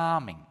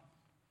farming.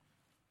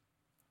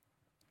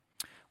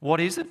 What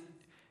is it?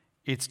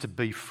 It's to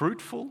be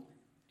fruitful,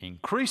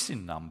 increase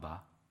in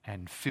number,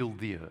 and fill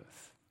the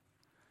earth.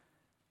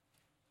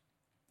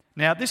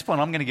 Now at this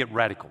point I'm going to get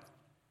radical,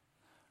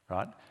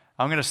 right?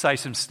 I'm going to say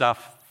some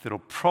stuff that'll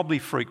probably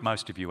freak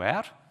most of you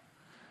out,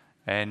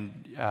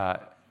 and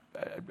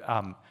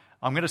I'm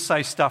going to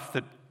say stuff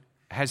that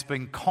has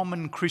been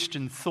common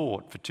Christian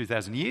thought for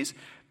 2,000 years,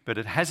 but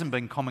it hasn't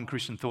been common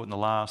Christian thought in the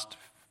last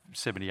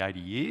 70, 80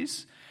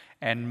 years.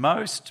 And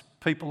most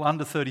people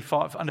under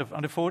 35,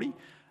 under 40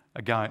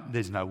 are going,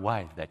 there's no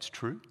way that's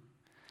true.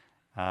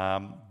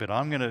 But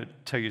I'm going to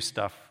tell you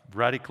stuff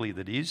radically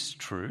that is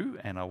true,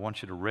 and I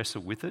want you to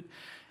wrestle with it.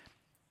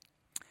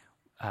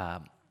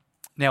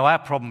 Now, our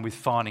problem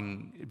with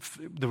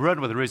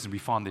the reason we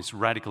find this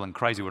radical and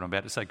crazy, what I'm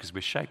about to say, because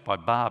we're shaped by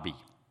Barbie,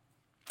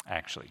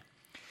 actually.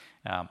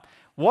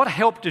 What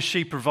help does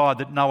she provide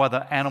that no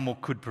other animal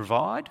could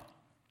provide?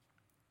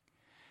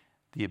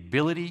 The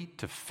ability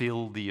to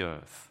fill the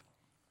earth.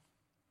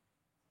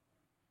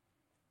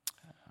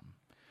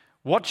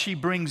 What she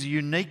brings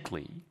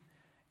uniquely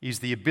is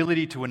the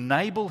ability to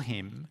enable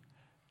him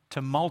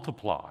to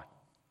multiply,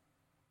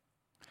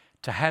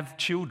 to have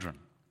children.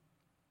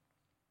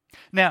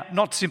 Now,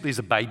 not simply as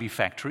a baby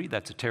factory,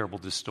 that's a terrible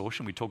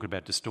distortion. We talk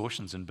about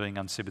distortions and being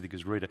unsympathetic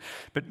as reader.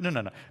 But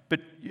no.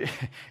 But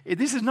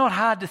this is not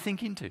hard to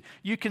think into.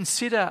 You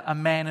consider a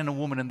man and a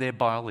woman and their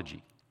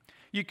biology.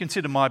 You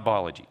consider my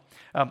biology.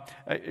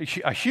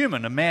 A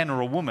human, a man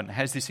or a woman,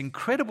 has this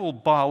incredible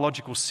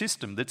biological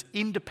system that's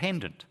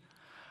independent.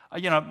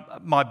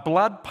 My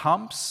blood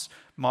pumps,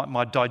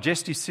 my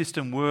digestive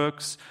system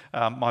works,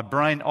 my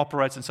brain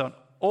operates and so on,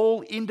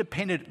 all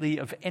independently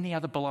of any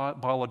other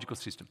biological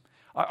system.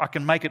 I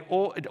can make it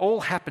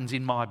all happens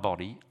in my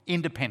body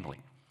independently.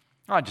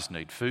 I just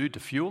need food to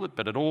fuel it,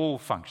 but it all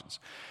functions.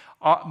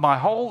 My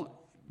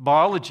whole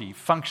biology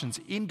functions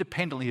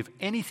independently of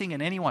anything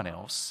and anyone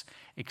else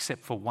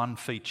except for one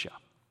feature.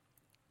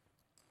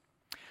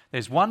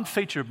 There's one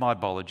feature of my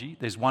biology,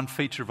 there's one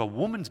feature of a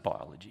woman's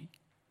biology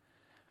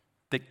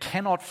that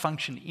cannot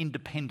function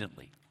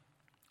independently.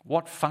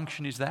 What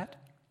function is that?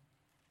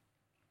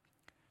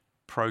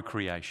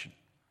 Procreation.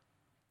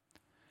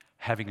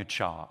 Having a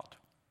child.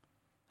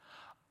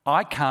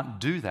 I can't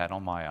do that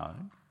on my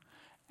own,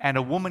 and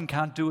a woman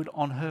can't do it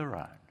on her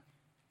own.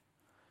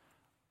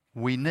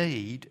 We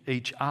need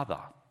each other.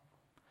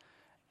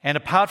 And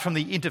apart from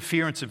the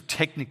interference of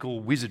technical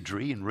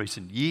wizardry in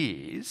recent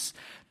years,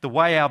 the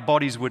way our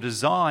bodies were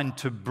designed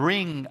to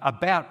bring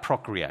about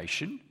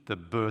procreation, the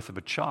birth of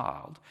a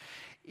child,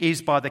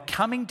 is by the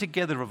coming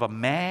together of a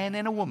man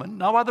and a woman.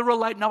 No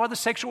other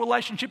sexual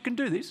relationship can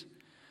do this.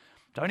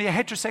 It's only a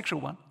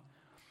heterosexual one.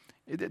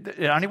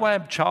 The only way a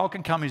child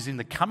can come is in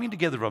the coming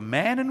together of a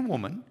man and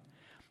woman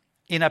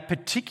in a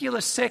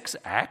particular sex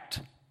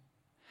act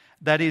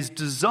that is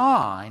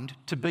designed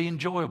to be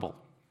enjoyable.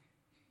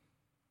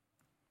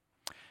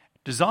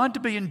 Designed to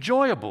be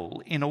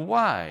enjoyable in a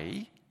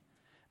way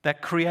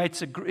that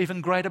creates an even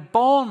greater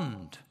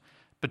bond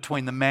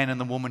between the man and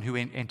the woman who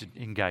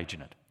engage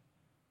in it.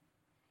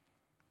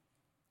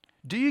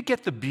 Do you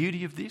get the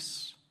beauty of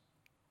this?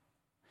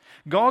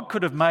 God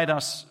could have made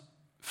us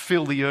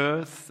fill the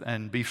earth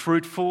and be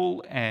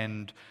fruitful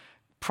and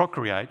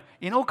procreate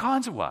in all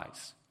kinds of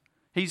ways.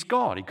 He's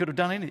God. He could have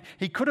done anything.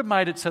 He could have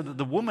made it so that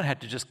the woman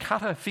had to just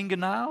cut her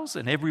fingernails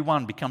and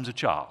everyone becomes a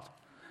child.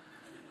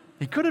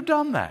 He could have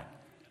done that.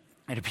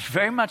 It'd be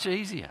very much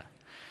easier.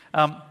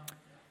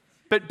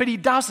 But he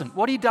doesn't.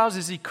 What he does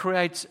is he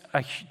creates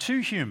two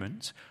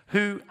humans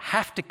who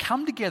have to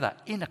come together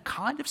in a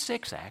kind of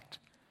sex act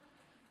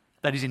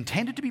that is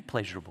intended to be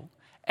pleasurable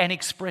and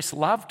express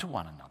love to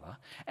one another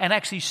and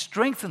actually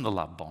strengthen the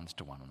love bonds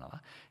to one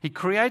another. He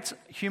creates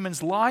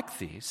humans like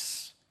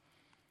this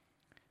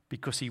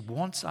because he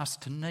wants us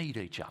to need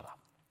each other.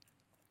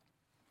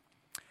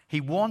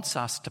 He wants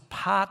us to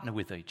partner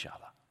with each other.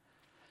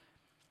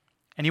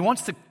 And he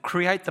wants to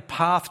create the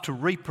path to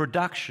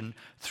reproduction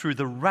through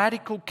the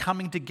radical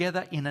coming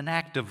together in an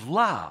act of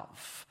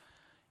love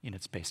in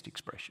its best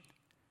expression,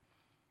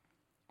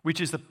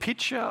 which is the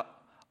picture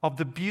of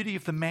the beauty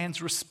of the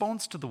man's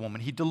response to the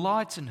woman. He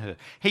delights in her.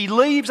 He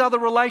leaves other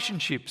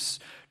relationships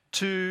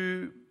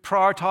to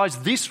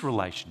prioritise this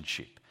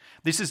relationship.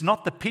 This is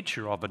not the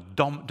picture of a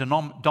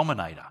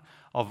dominator,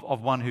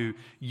 of one who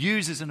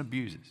uses and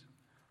abuses.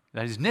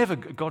 That is never,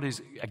 God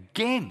is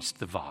against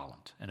the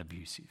violent and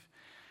abusive.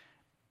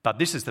 But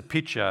this is the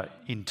picture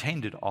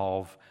intended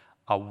of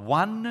a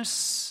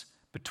oneness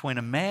between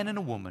a man and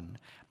a woman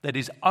that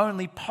is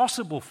only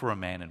possible for a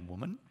man and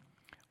woman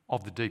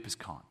of the deepest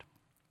kind.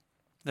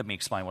 Let me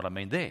explain what I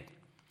mean there.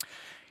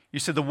 You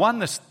see, the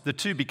oneness, the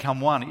two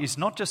become one, is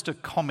not just a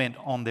comment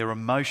on their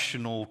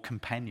emotional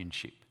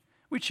companionship,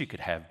 which you could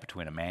have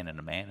between a man and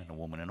a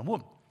woman and a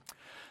woman.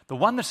 The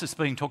oneness that's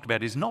being talked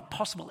about is not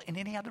possible in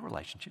any other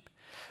relationship.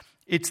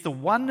 It's the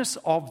oneness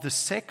of the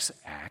sex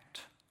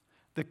act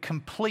that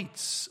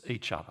completes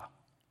each other.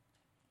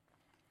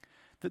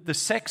 That the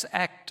sex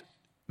act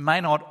may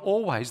not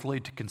always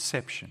lead to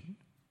conception,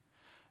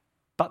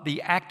 but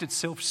the act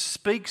itself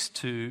speaks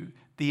to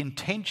the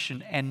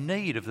intention and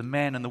need of the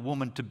man and the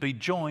woman to be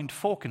joined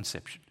for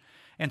conception.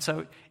 And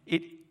so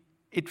it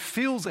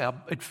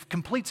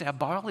completes our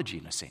biology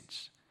in a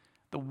sense,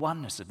 the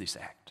oneness of this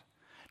act.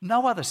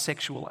 No other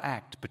sexual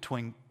act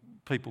between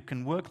people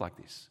can work like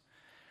this.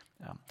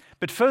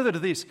 But further to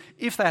this,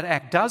 if that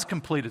act does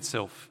complete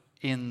itself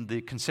in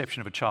the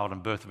conception of a child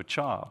and birth of a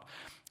child,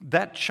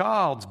 that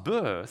child's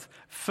birth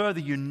further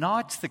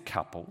unites the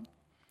couple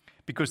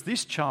because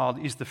this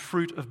child is the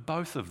fruit of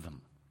both of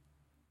them.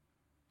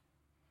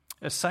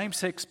 A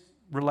same-sex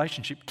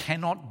relationship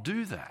cannot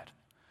do that.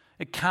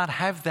 It can't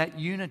have that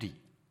unity,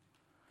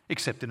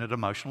 except in an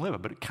emotional level,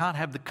 but it can't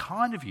have the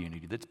kind of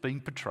unity that's being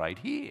portrayed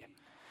here.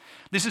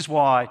 This is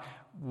why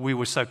we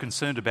were so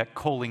concerned about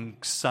calling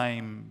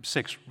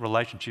same-sex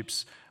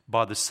relationships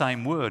by the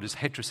same word as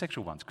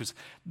heterosexual ones, because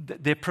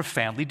they're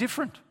profoundly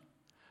different.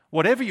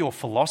 Whatever your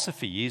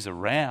philosophy is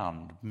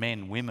around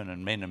men, women,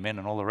 and men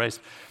and all the rest,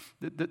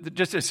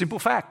 just a simple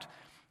fact,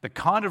 the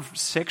kind of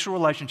sexual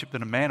relationship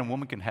that a man and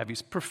woman can have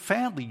is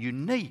profoundly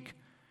unique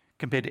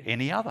compared to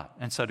any other.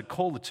 And so to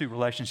call the two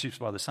relationships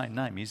by the same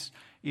name is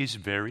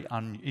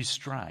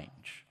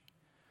strange.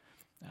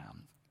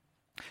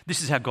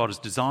 This is how God has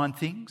designed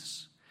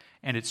things,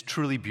 and it's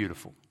truly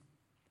beautiful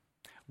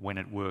when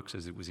it works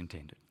as it was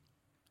intended.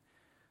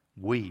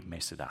 We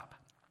mess it up.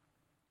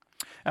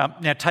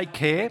 Now take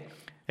care.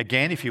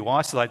 Again, if you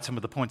isolate some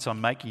of the points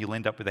I'm making, you'll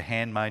end up with a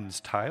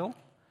handmaiden's tale.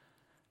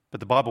 But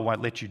the Bible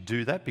won't let you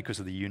do that because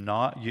of the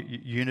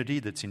unity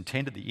that's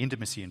intended, the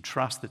intimacy and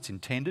trust that's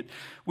intended,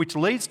 which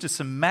leads to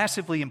some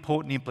massively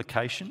important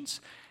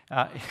implications.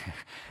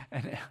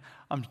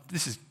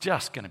 This is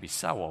just going to be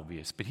so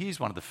obvious, but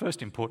here's one of the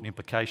first important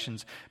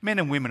implications. Men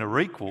and women are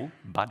equal,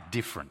 but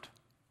different.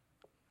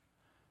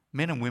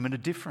 Men and women are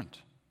different.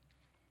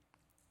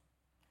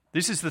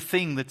 This is the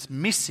thing that's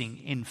missing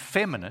in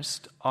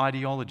feminist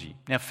ideology.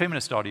 Now,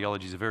 feminist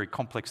ideology is a very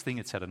complex thing.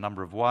 It's had a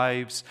number of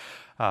waves.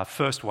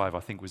 First wave, I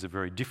think, was a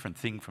very different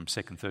thing from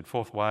second, third,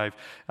 fourth wave.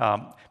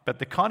 But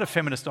the kind of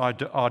feminist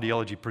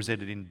ideology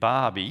presented in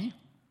Barbie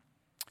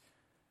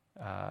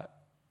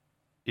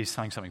is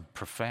saying something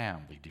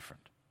profoundly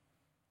different.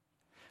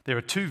 There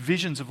are two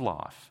visions of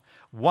life.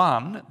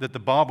 One that the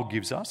Bible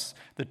gives us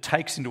that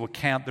takes into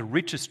account the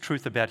richest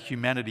truth about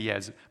humanity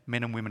as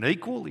men and women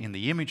equal in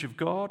the image of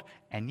God,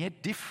 and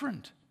yet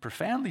different,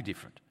 profoundly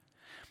different.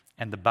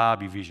 And the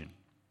Barbie vision.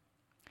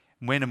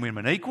 Men and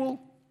women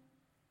equal,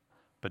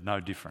 but no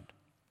different.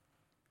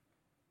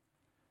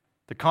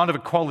 The kind of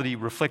equality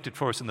reflected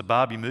for us in the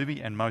Barbie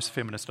movie and most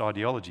feminist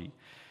ideology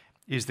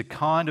is the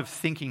kind of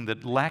thinking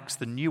that lacks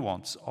the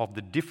nuance of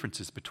the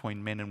differences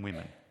between men and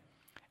women.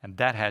 And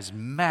that has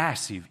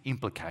massive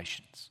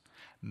implications.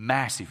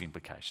 Massive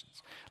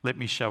implications. Let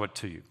me show it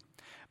to you.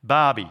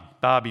 Barbie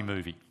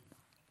movie.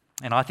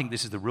 And I think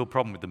this is the real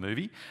problem with the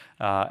movie,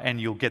 and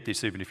you'll get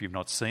this even if you've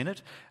not seen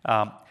it.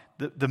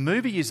 The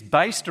movie is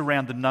based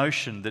around the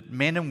notion that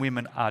men and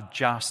women are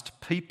just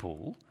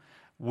people.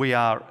 We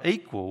are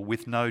equal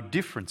with no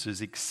differences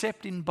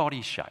except in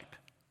body shape.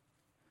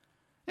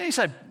 Now you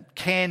say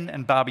Ken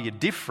and Barbie are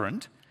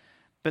different,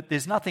 but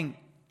there's nothing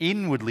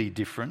inwardly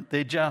different.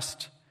 They're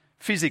just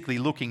physically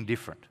looking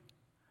different.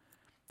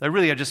 They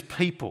really are just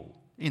people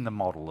in the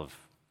model of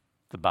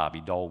the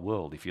Barbie doll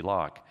world, if you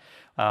like.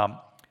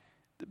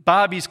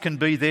 Barbies can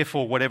be,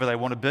 therefore, whatever they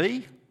want to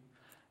be.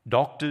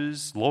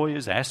 Doctors,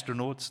 lawyers,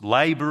 astronauts,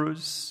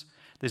 labourers.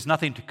 There's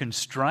nothing to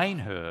constrain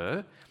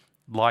her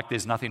like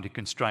there's nothing to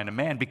constrain a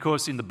man,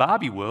 because in the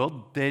Barbie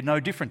world, they're no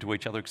different to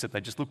each other except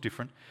they just look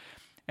different.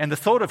 And the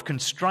thought of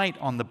constraint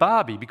on the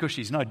Barbie, because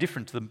she's no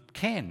different to the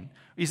Ken,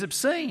 is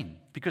obscene,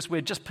 because we're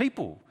just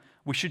people.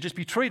 We should just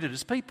be treated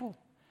as people.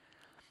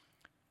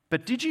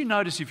 But did you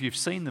notice, if you've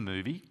seen the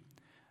movie,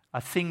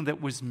 a thing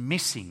that was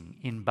missing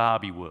in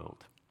Barbie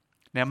world?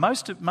 Now,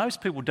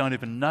 most people don't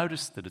even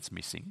notice that it's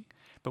missing,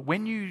 but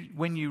when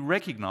you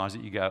recognise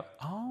it, you go,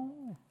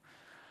 oh,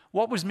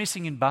 what was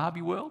missing in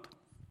Barbie world?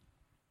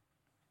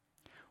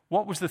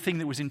 What was the thing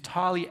that was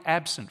entirely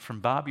absent from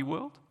Barbie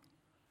world?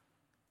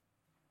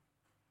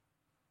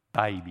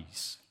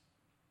 Babies.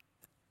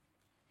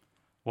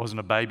 Wasn't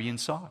a baby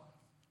inside.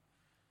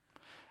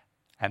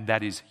 And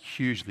that is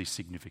hugely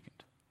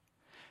significant.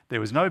 There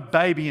was no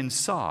baby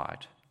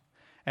inside,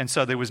 and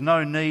so there was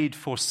no need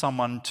for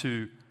someone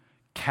to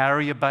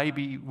carry a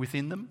baby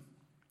within them.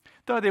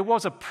 Though there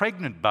was a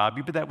pregnant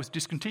Barbie, but that was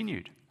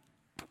discontinued.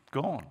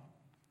 Gone.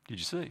 Did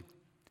you see?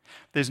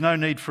 There's no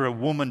need for a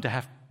woman to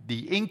have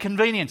the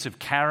inconvenience of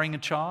carrying a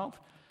child,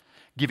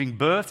 giving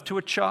birth to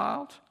a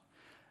child,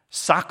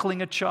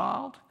 suckling a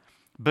child,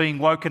 being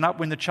woken up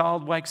when the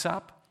child wakes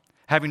up,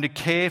 having to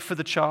care for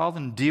the child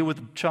and deal with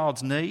the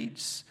child's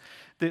needs.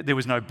 There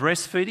was no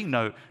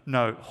breastfeeding,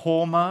 no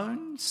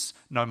hormones,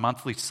 no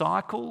monthly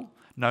cycle,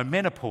 no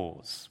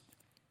menopause.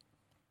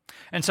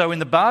 And so in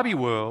the Barbie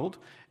world,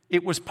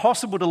 it was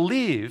possible to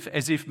live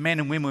as if men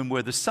and women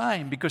were the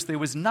same because there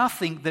was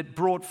nothing that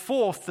brought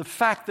forth the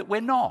fact that we're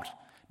not.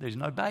 There's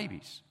no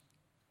babies.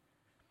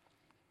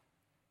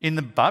 In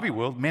the Barbie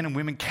world, men and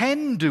women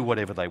can do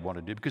whatever they want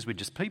to do because we're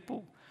just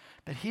people.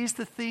 But here's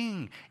the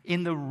thing.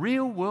 In the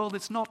real world,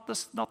 it's not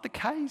the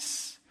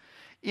case.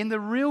 In the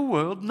real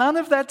world, none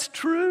of that's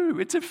true.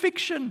 It's a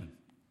fiction.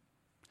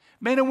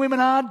 Men and women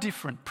are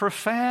different,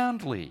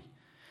 profoundly.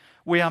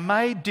 We are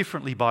made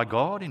differently by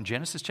God in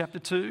Genesis chapter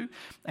 2,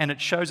 and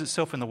it shows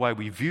itself in the way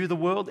we view the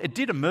world. It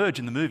did emerge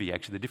in the movie,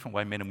 actually, the different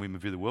way men and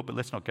women view the world, but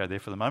let's not go there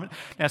for the moment.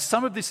 Now,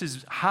 some of this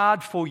is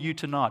hard for you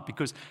tonight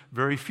because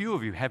very few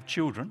of you have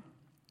children.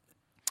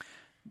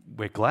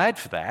 We're glad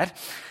for that.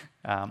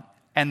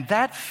 And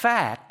that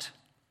fact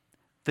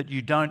that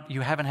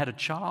you haven't had a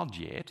child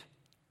yet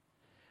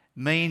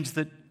means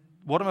that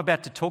what I'm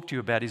about to talk to you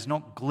about is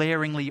not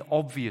glaringly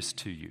obvious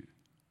to you.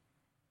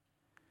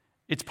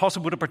 It's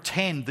possible to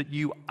pretend that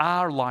you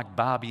are like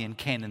Barbie and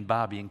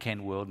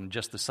Ken world and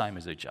just the same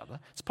as each other.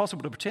 It's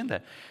possible to pretend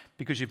that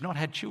because you've not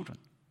had children.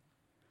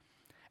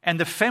 And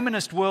the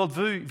feminist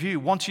worldview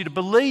wants you to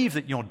believe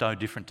that you're no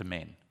different to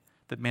men,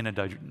 that men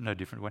are no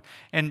different.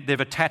 And they've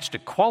attached a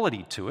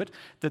quality to it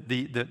that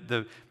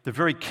the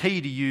very key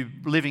to you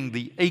living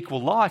the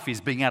equal life is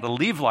being able to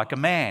live like a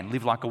man,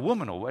 live like a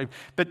woman.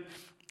 But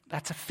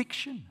that's a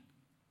fiction.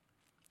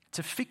 It's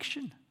a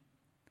fiction.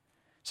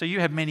 So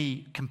you have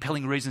many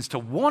compelling reasons to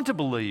want to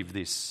believe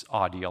this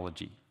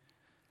ideology,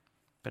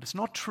 but it's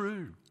not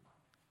true.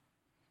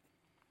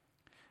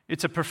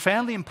 It's a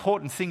profoundly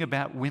important thing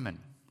about women.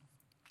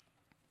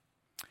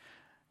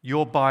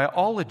 Your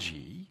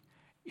biology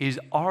is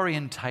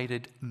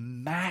orientated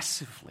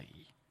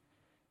massively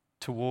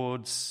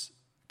towards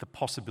the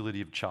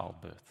possibility of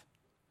childbirth.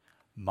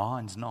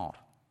 Mine's not.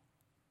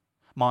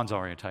 Mine's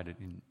orientated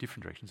in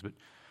different directions, but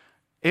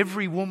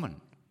every woman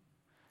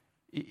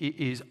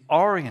is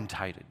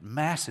orientated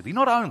massively,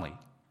 not only,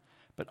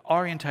 but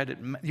orientated.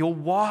 You're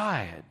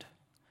wired.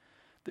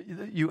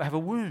 You have a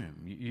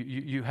womb,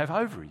 you have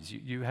ovaries,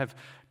 you have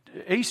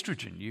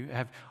estrogen, you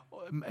have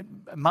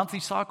monthly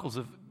cycles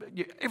of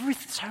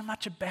everything. So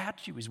much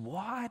about you is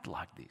wired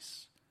like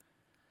this.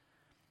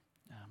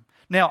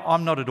 Now,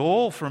 I'm not at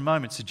all for a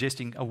moment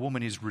suggesting a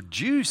woman is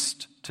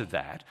reduced to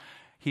that.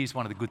 Here's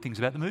one of the good things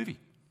about the movie.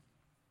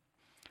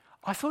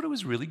 I thought it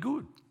was really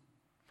good.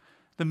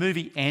 The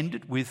movie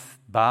ended with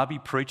Barbie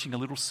preaching a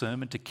little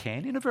sermon to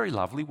Ken in a very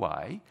lovely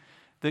way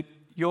that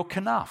you're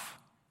enough.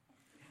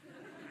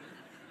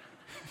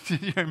 Do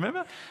you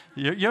remember?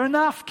 You're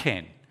enough,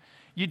 Ken.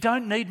 You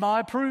don't need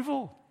my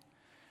approval.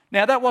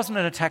 Now, that wasn't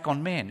an attack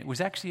on men. It was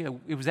actually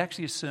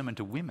a sermon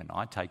to women,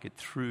 I take it,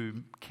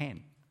 through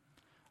Ken.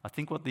 I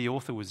think what the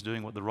author was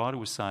doing, what the writer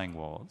was saying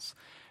was,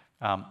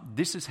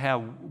 this is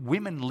how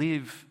women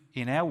live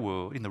in our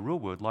world, in the real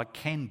world, like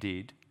Ken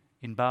did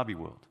in Barbie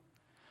world.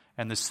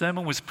 And the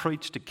sermon was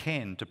preached to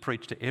Ken to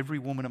preach to every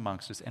woman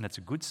amongst us, and it's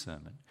a good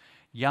sermon.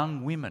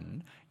 Young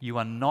women, you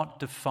are not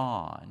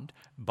defined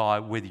by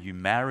whether you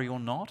marry or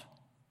not,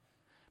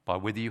 by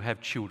whether you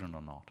have children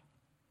or not.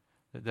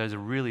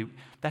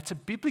 That's a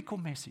biblical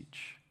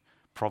message.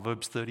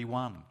 Proverbs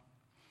 31.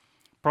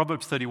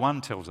 Proverbs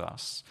 31 tells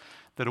us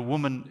that a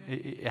woman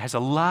has a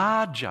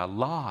larger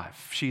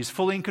life. She is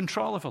fully in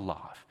control of her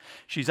life.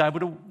 She's able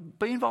to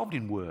be involved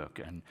in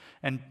work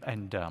and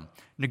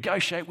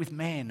negotiate with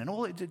men and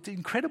all the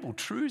incredible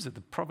truths of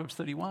the Proverbs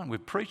 31.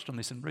 We've preached on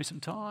this in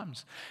recent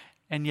times.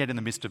 And yet in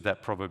the midst of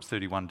that, Proverbs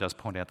 31 does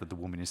point out that the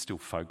woman is still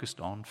focused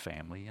on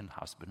family and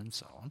husband and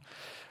so on.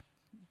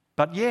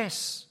 But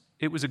yes,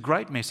 it was a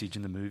great message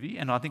in the movie,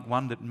 and I think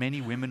one that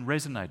many women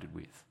resonated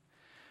with.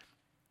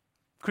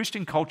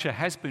 Christian culture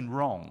has been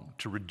wrong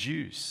to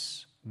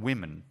reduce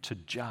women to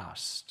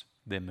just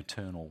their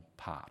maternal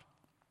part.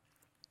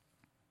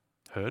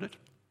 Heard it?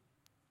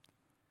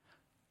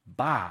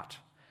 But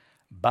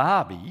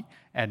Barbie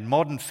and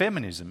modern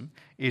feminism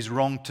is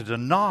wrong to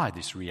deny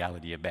this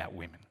reality about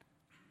women.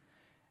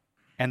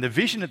 And the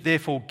vision it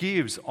therefore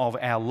gives of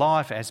our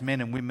life as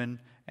men and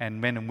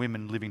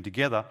women living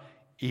together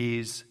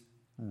is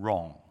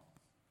wrong.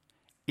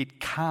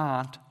 It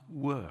can't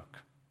work.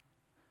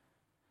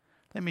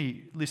 Let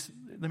me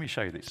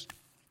show you this.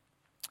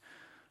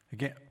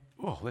 Again,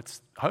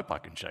 let's hope I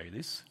can show you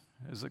this.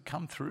 Has it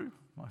come through,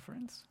 my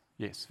friends?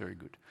 Yes, very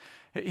good.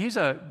 Here's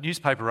a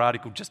newspaper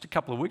article just a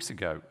couple of weeks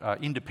ago,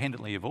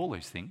 independently of all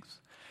these things.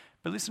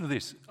 But listen to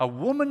this. A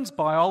woman's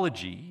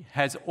biology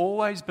has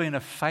always been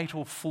a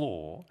fatal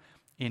flaw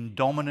in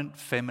dominant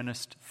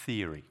feminist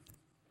theory.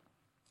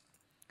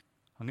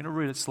 I'm going to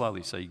read it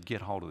slowly so you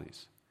get hold of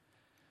this.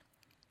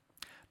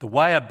 The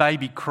way a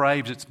baby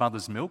craves its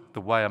mother's milk,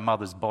 the way a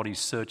mother's body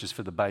searches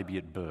for the baby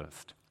it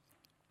birthed.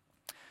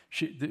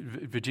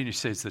 Virginia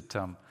says that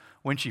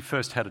when she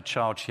first had a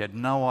child, she had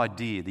no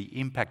idea the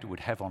impact it would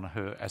have on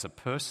her as a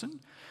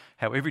person,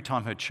 how every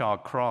time her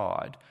child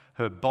cried,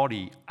 her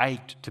body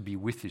ached to be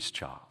with this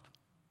child.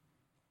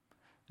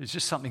 There's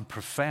just something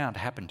profound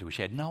happened to her.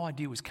 She had no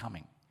idea it was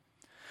coming.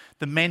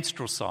 The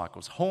menstrual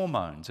cycles,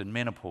 hormones and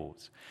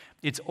menopause.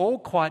 It's all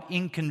quite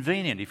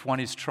inconvenient if one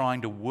is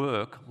trying to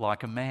work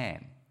like a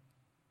man.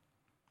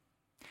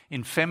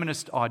 In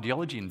feminist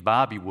ideology, in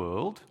Barbie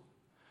world,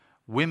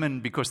 women,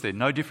 because they're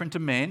no different to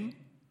men,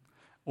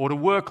 ought to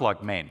work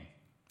like men,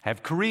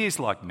 have careers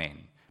like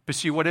men,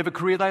 pursue whatever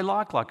career they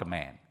like a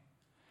man.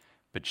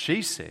 But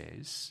she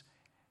says,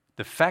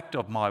 the fact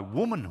of my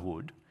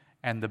womanhood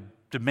and the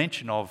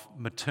dimension of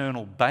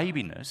maternal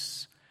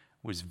babiness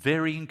was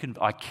very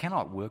inconvenient. I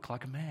cannot work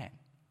like a man.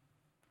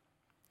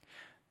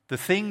 The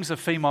things a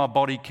female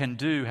body can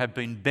do have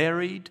been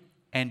buried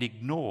and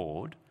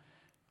ignored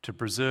to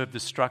preserve the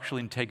structural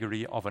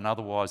integrity of an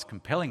otherwise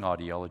compelling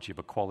ideology of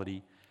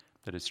equality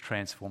that has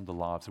transformed the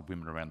lives of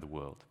women around the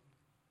world.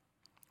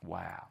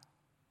 Wow.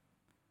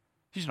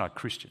 She's not a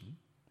Christian.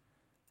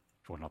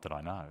 Well, not that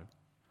I know.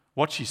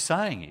 What she's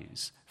saying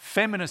is,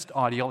 feminist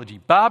ideology,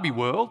 Barbie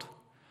world,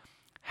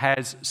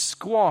 has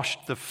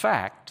squashed the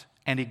fact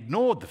and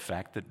ignored the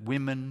fact that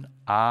women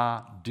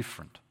are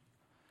different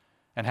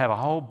and have a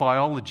whole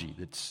biology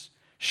that's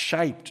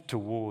shaped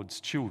towards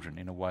children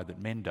in a way that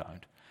men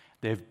don't.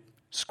 They've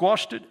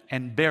squashed it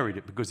and buried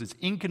it because it's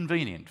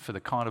inconvenient for the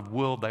kind of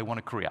world they want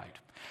to create.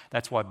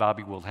 That's why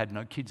Barbie world had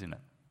no kids in it.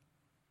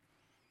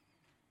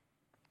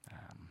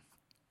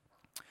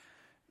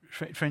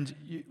 Friends,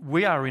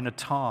 we are in a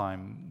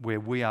time where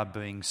we are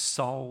being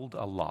sold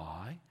a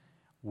lie.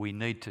 We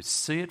need to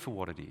see it for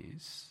what it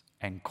is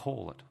and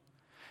call it.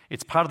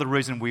 It's part of the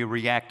reason we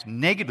react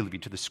negatively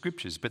to the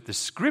Scriptures, but the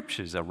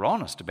Scriptures are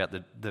honest about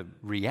the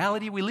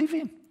reality we live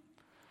in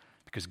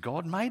because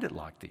God made it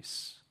like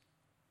this.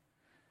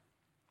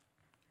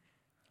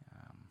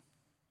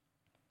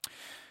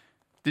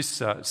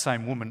 This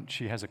same woman,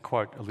 she has a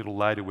quote a little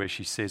later where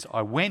she says,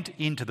 I went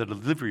into the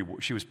delivery,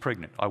 she was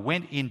pregnant, I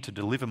went in to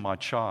deliver my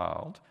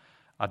child,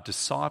 a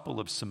disciple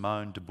of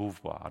Simone de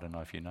Beauvoir. I don't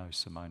know if you know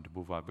Simone de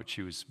Beauvoir, but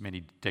she was,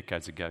 many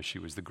decades ago, she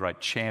was the great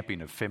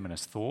champion of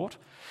feminist thought.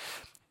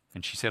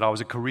 And she said, I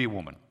was a career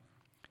woman.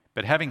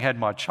 But having had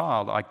my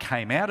child, I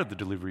came out of the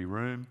delivery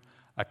room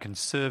a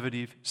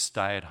conservative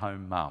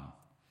stay-at-home mum.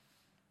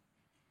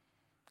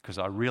 Because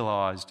I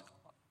realised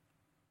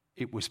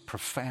it was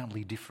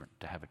profoundly different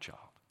to have a child.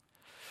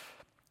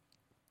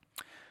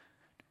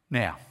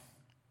 Now,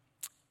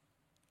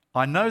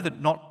 I know that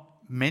not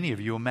many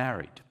of you are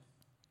married.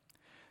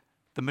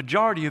 The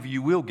majority of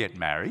you will get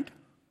married,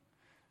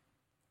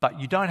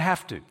 but you don't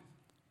have to.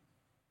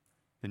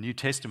 The New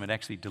Testament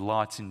actually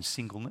delights in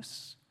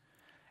singleness.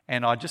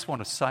 And I just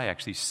want to say,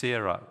 actually,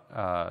 Sarah,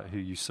 who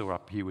you saw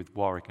up here with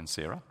Warwick and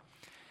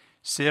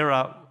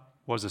Sarah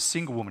was a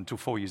single woman until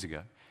 4 years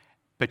ago,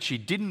 but she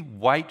didn't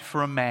wait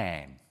for a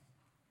man.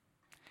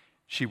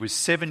 She was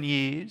 7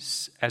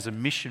 years as a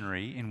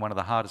missionary in one of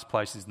the hardest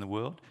places in the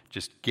world,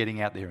 just getting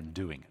out there and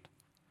doing it.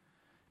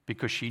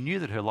 Because she knew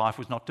that her life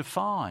was not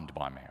defined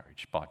by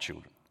marriage, by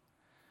children.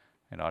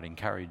 And I'd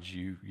encourage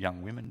you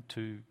young women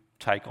to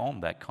take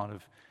on that kind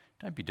of,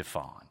 don't be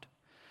defined.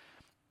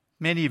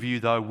 Many of you,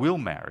 though, will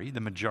marry, the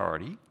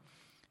majority.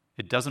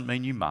 It doesn't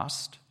mean you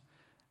must.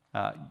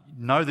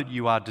 Know that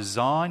you are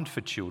designed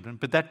for children,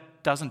 but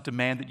that doesn't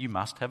demand that you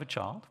must have a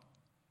child.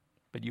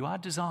 But you are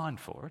designed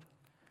for it.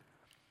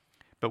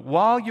 But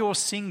while you're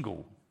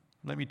single,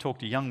 let me talk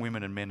to young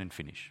women and men and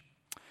finish.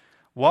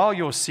 While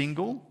you're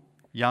single,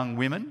 young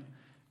women,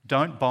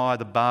 don't buy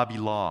the Barbie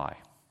lie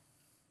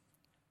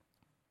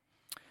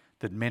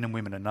that men and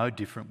women are no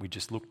different, we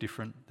just look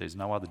different, there's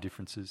no other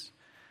differences.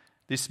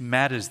 This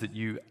matters that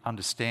you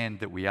understand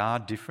that we are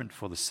different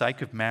for the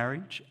sake of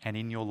marriage and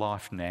in your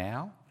life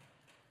now.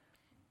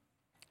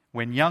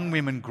 When young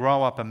women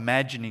grow up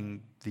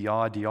imagining the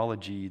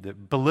ideology,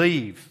 that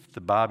believe the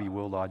Barbie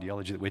world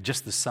ideology, that we're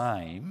just the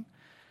same,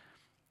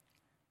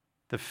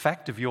 the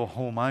fact of your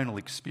hormonal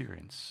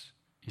experience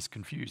is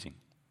confusing.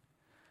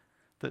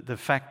 The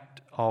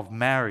fact of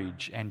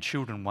marriage and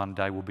children one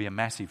day will be a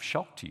massive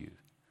shock to you.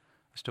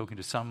 I was talking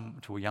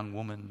to a young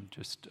woman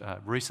just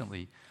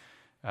recently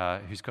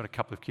who's got a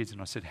couple of kids,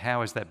 and I said, how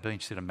has that been?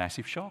 She said, a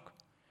massive shock.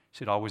 She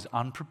said, I was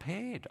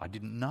unprepared. I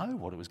didn't know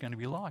what it was going to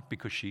be like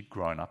because she'd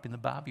grown up in the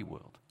Barbie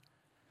world.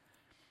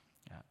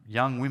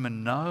 Young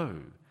women know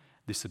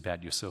this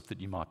about yourself,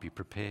 that you might be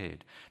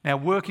prepared. Now,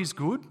 work is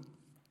good.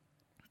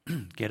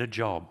 Get a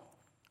job.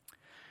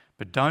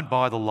 But don't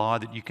buy the lie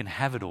that you can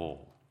have it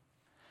all.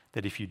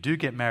 That if you do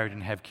get married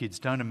and have kids,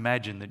 don't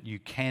imagine that you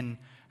can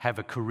have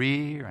a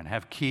career and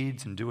have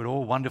kids and do it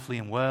all wonderfully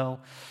and well.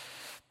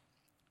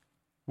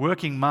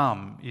 Working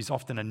mum is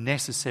often a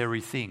necessary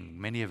thing.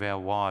 Many of our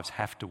wives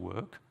have to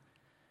work,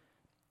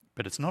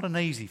 but it's not an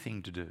easy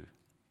thing to do.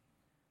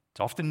 It's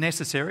often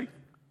necessary.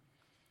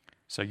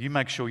 So you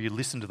make sure you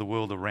listen to the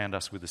world around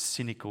us with a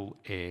cynical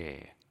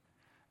air.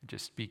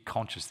 Just be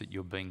conscious that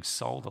you're being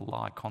sold a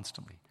lie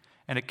constantly.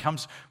 And it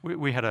comes,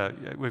 we've got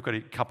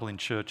a couple in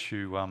church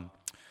who,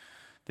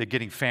 they're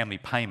getting family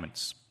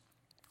payments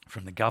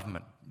from the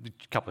government, a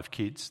couple of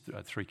kids,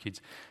 3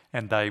 kids,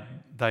 and they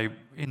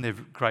in their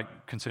great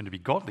concern to be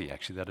godly,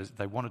 actually, that is,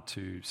 they wanted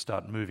to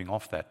start moving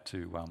off that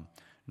to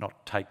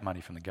not take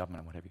money from the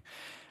government or what have you.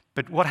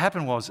 But what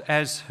happened was,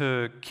 as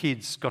her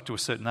kids got to a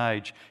certain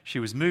age, she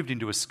was moved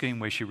into a scheme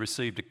where she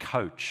received a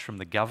coach from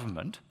the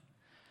government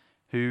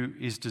who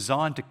is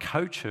designed to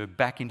coach her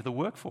back into the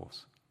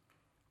workforce.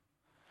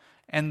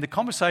 And the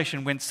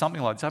conversation went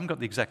something like this. I haven't got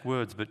the exact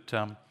words, but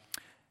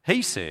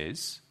he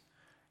says,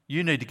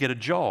 you need to get a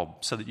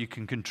job so that you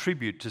can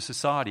contribute to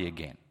society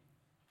again.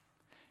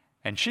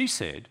 And she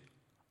said,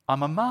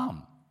 I'm a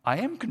mum. I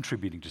am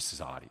contributing to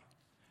society.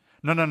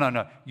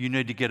 No. You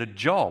need to get a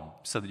job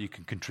so that you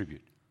can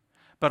contribute.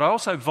 But I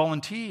also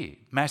volunteer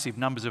massive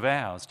numbers of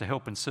hours to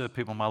help and serve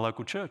people in my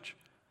local church.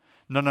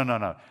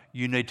 No.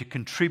 You need to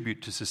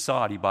contribute to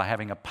society by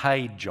having a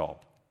paid job.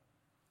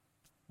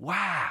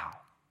 Wow.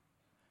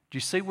 Do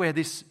you see where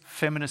this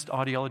feminist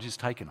ideology has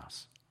taken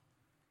us?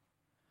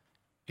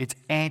 It's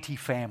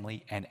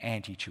anti-family and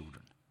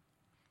anti-children.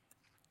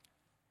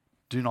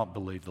 Do not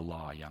believe the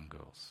lie, young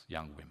girls,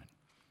 young women.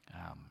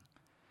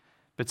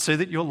 But see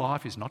that your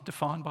life is not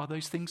defined by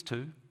these things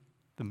too.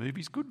 The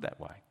movie's good that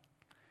way.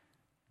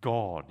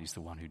 God is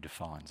the one who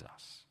defines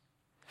us.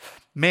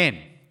 Men,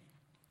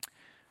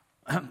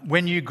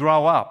 when you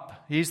grow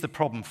up, here's the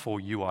problem for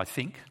you, I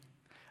think.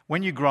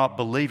 When you grow up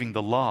believing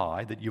the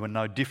lie that you are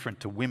no different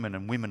to women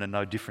and women are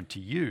no different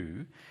to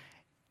you,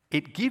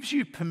 it gives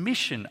you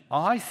permission,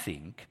 I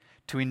think,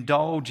 to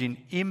indulge in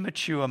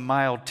immature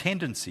male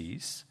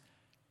tendencies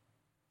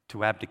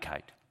to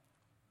abdicate.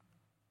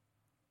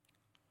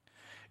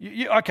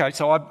 Okay,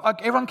 so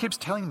everyone keeps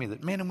telling me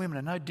that men and women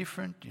are no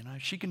different. You know,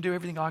 she can do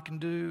everything I can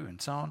do,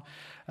 and so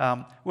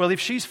on. Well,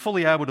 if she's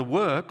fully able to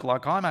work,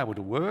 like I'm able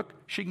to work,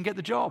 she can get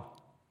the job.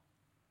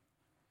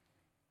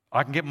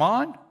 I can get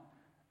mine,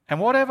 and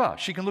whatever.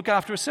 She can look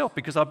after herself,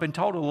 because I've been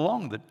told all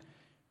along that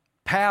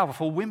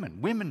powerful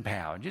women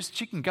power, just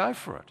she can go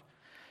for it.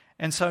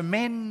 And so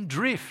men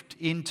drift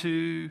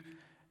into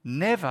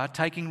never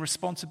taking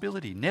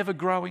responsibility, never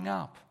growing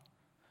up,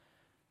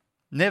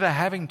 never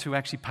having to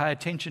actually pay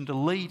attention to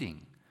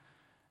leading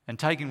and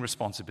taking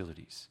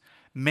responsibilities.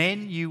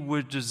 Men, you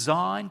were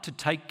designed to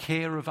take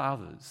care of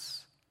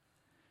others.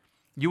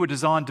 You were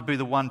designed to be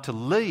the one to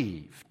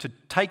leave, to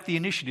take the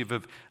initiative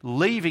of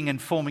leaving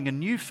and forming a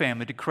new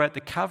family, to create the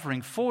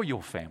covering for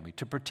your family,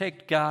 to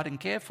protect, guard and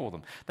care for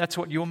them. That's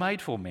what you were made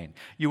for, men.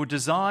 You were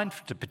designed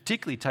to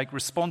particularly take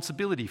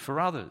responsibility for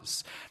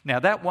others. Now,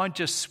 that won't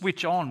just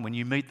switch on when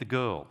you meet the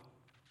girl.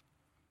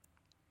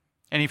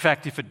 And in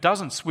fact, if it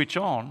doesn't switch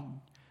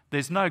on,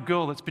 there's no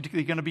girl that's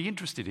particularly going to be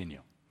interested in you.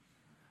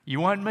 You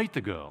won't meet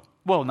the girl.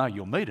 Well, no,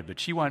 you'll meet her, but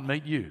she won't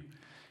meet you.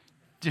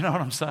 Do you know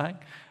what I'm saying?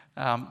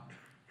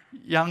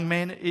 Young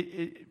men,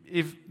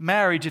 if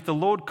the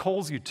Lord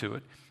calls you to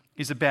it,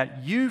 is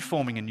about you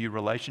forming a new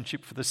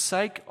relationship for the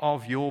sake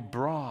of your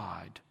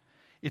bride.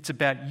 It's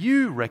about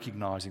you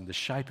recognising the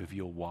shape of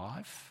your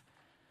wife,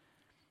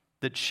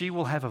 that she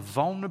will have a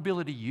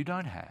vulnerability you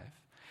don't have,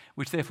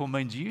 which therefore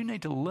means you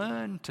need to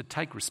learn to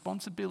take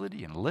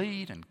responsibility and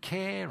lead and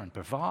care and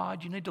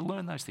provide. You need to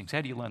learn those things. How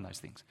do you learn those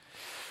things?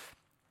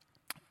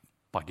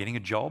 By getting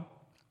a job,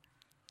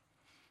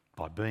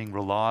 by being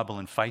reliable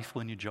and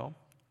faithful in your job,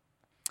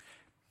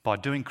 by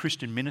doing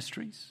Christian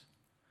ministries,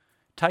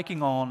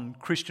 taking on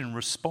Christian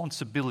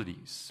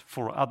responsibilities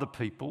for other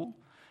people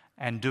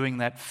and doing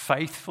that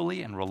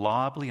faithfully and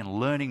reliably and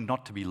learning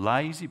not to be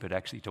lazy but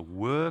actually to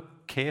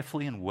work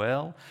carefully and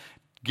well.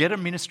 Get a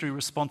ministry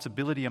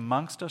responsibility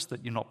amongst us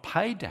that you're not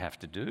paid to have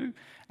to do,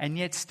 and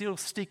yet still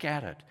stick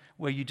at it,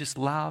 where you just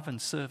love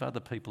and serve other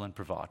people and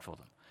provide for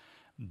them.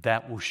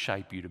 That will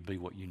shape you to be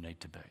what you need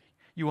to be.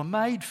 You are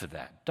made for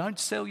that. Don't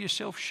sell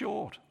yourself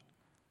short.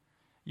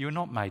 You are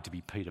not made to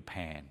be Peter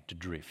Pan, to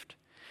drift.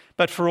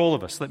 But for all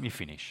of us, let me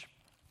finish.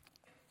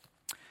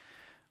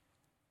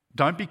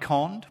 Don't be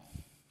conned.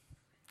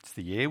 It's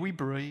the air we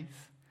breathe.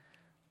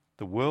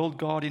 The world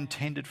God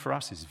intended for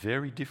us is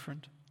very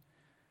different.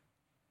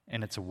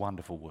 And it's a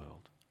wonderful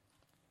world.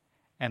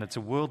 And it's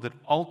a world that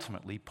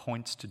ultimately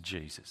points to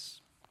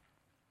Jesus.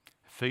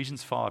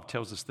 Ephesians 5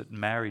 tells us that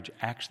marriage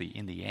actually,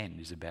 in the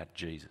end, is about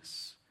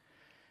Jesus.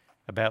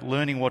 About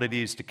learning what it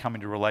is to come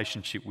into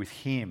relationship with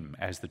Him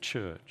as the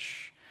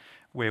church,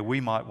 where we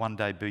might one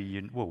day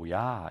be, we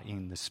are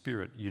in the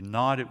Spirit,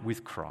 united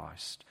with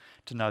Christ,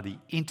 to know the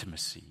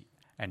intimacy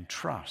and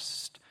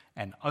trust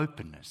and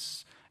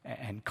openness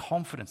and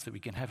confidence that we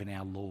can have in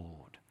our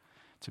Lord.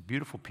 It's a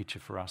beautiful picture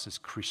for us as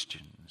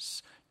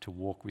Christians to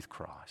walk with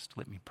Christ.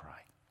 Let me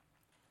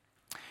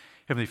pray.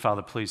 Heavenly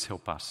Father, please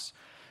help us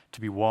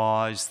to be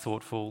wise,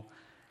 thoughtful.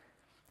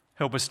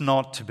 Help us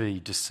not to be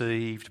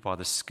deceived by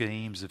the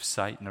schemes of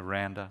Satan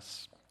around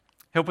us.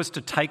 Help us to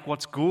take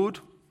what's good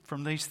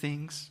from these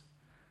things,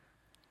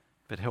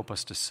 but help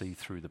us to see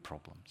through the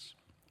problems.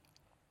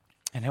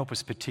 And help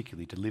us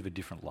particularly to live a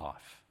different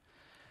life.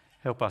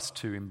 Help us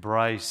to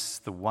embrace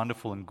the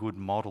wonderful and good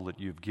model that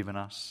you've given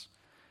us.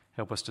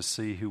 Help us to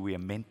see who we are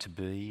meant to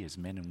be as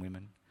men and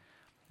women.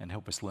 And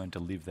help us learn to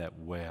live that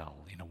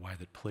well in a way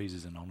that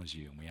pleases and honours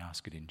you. And we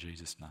ask it in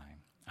Jesus'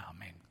 name.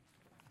 Amen.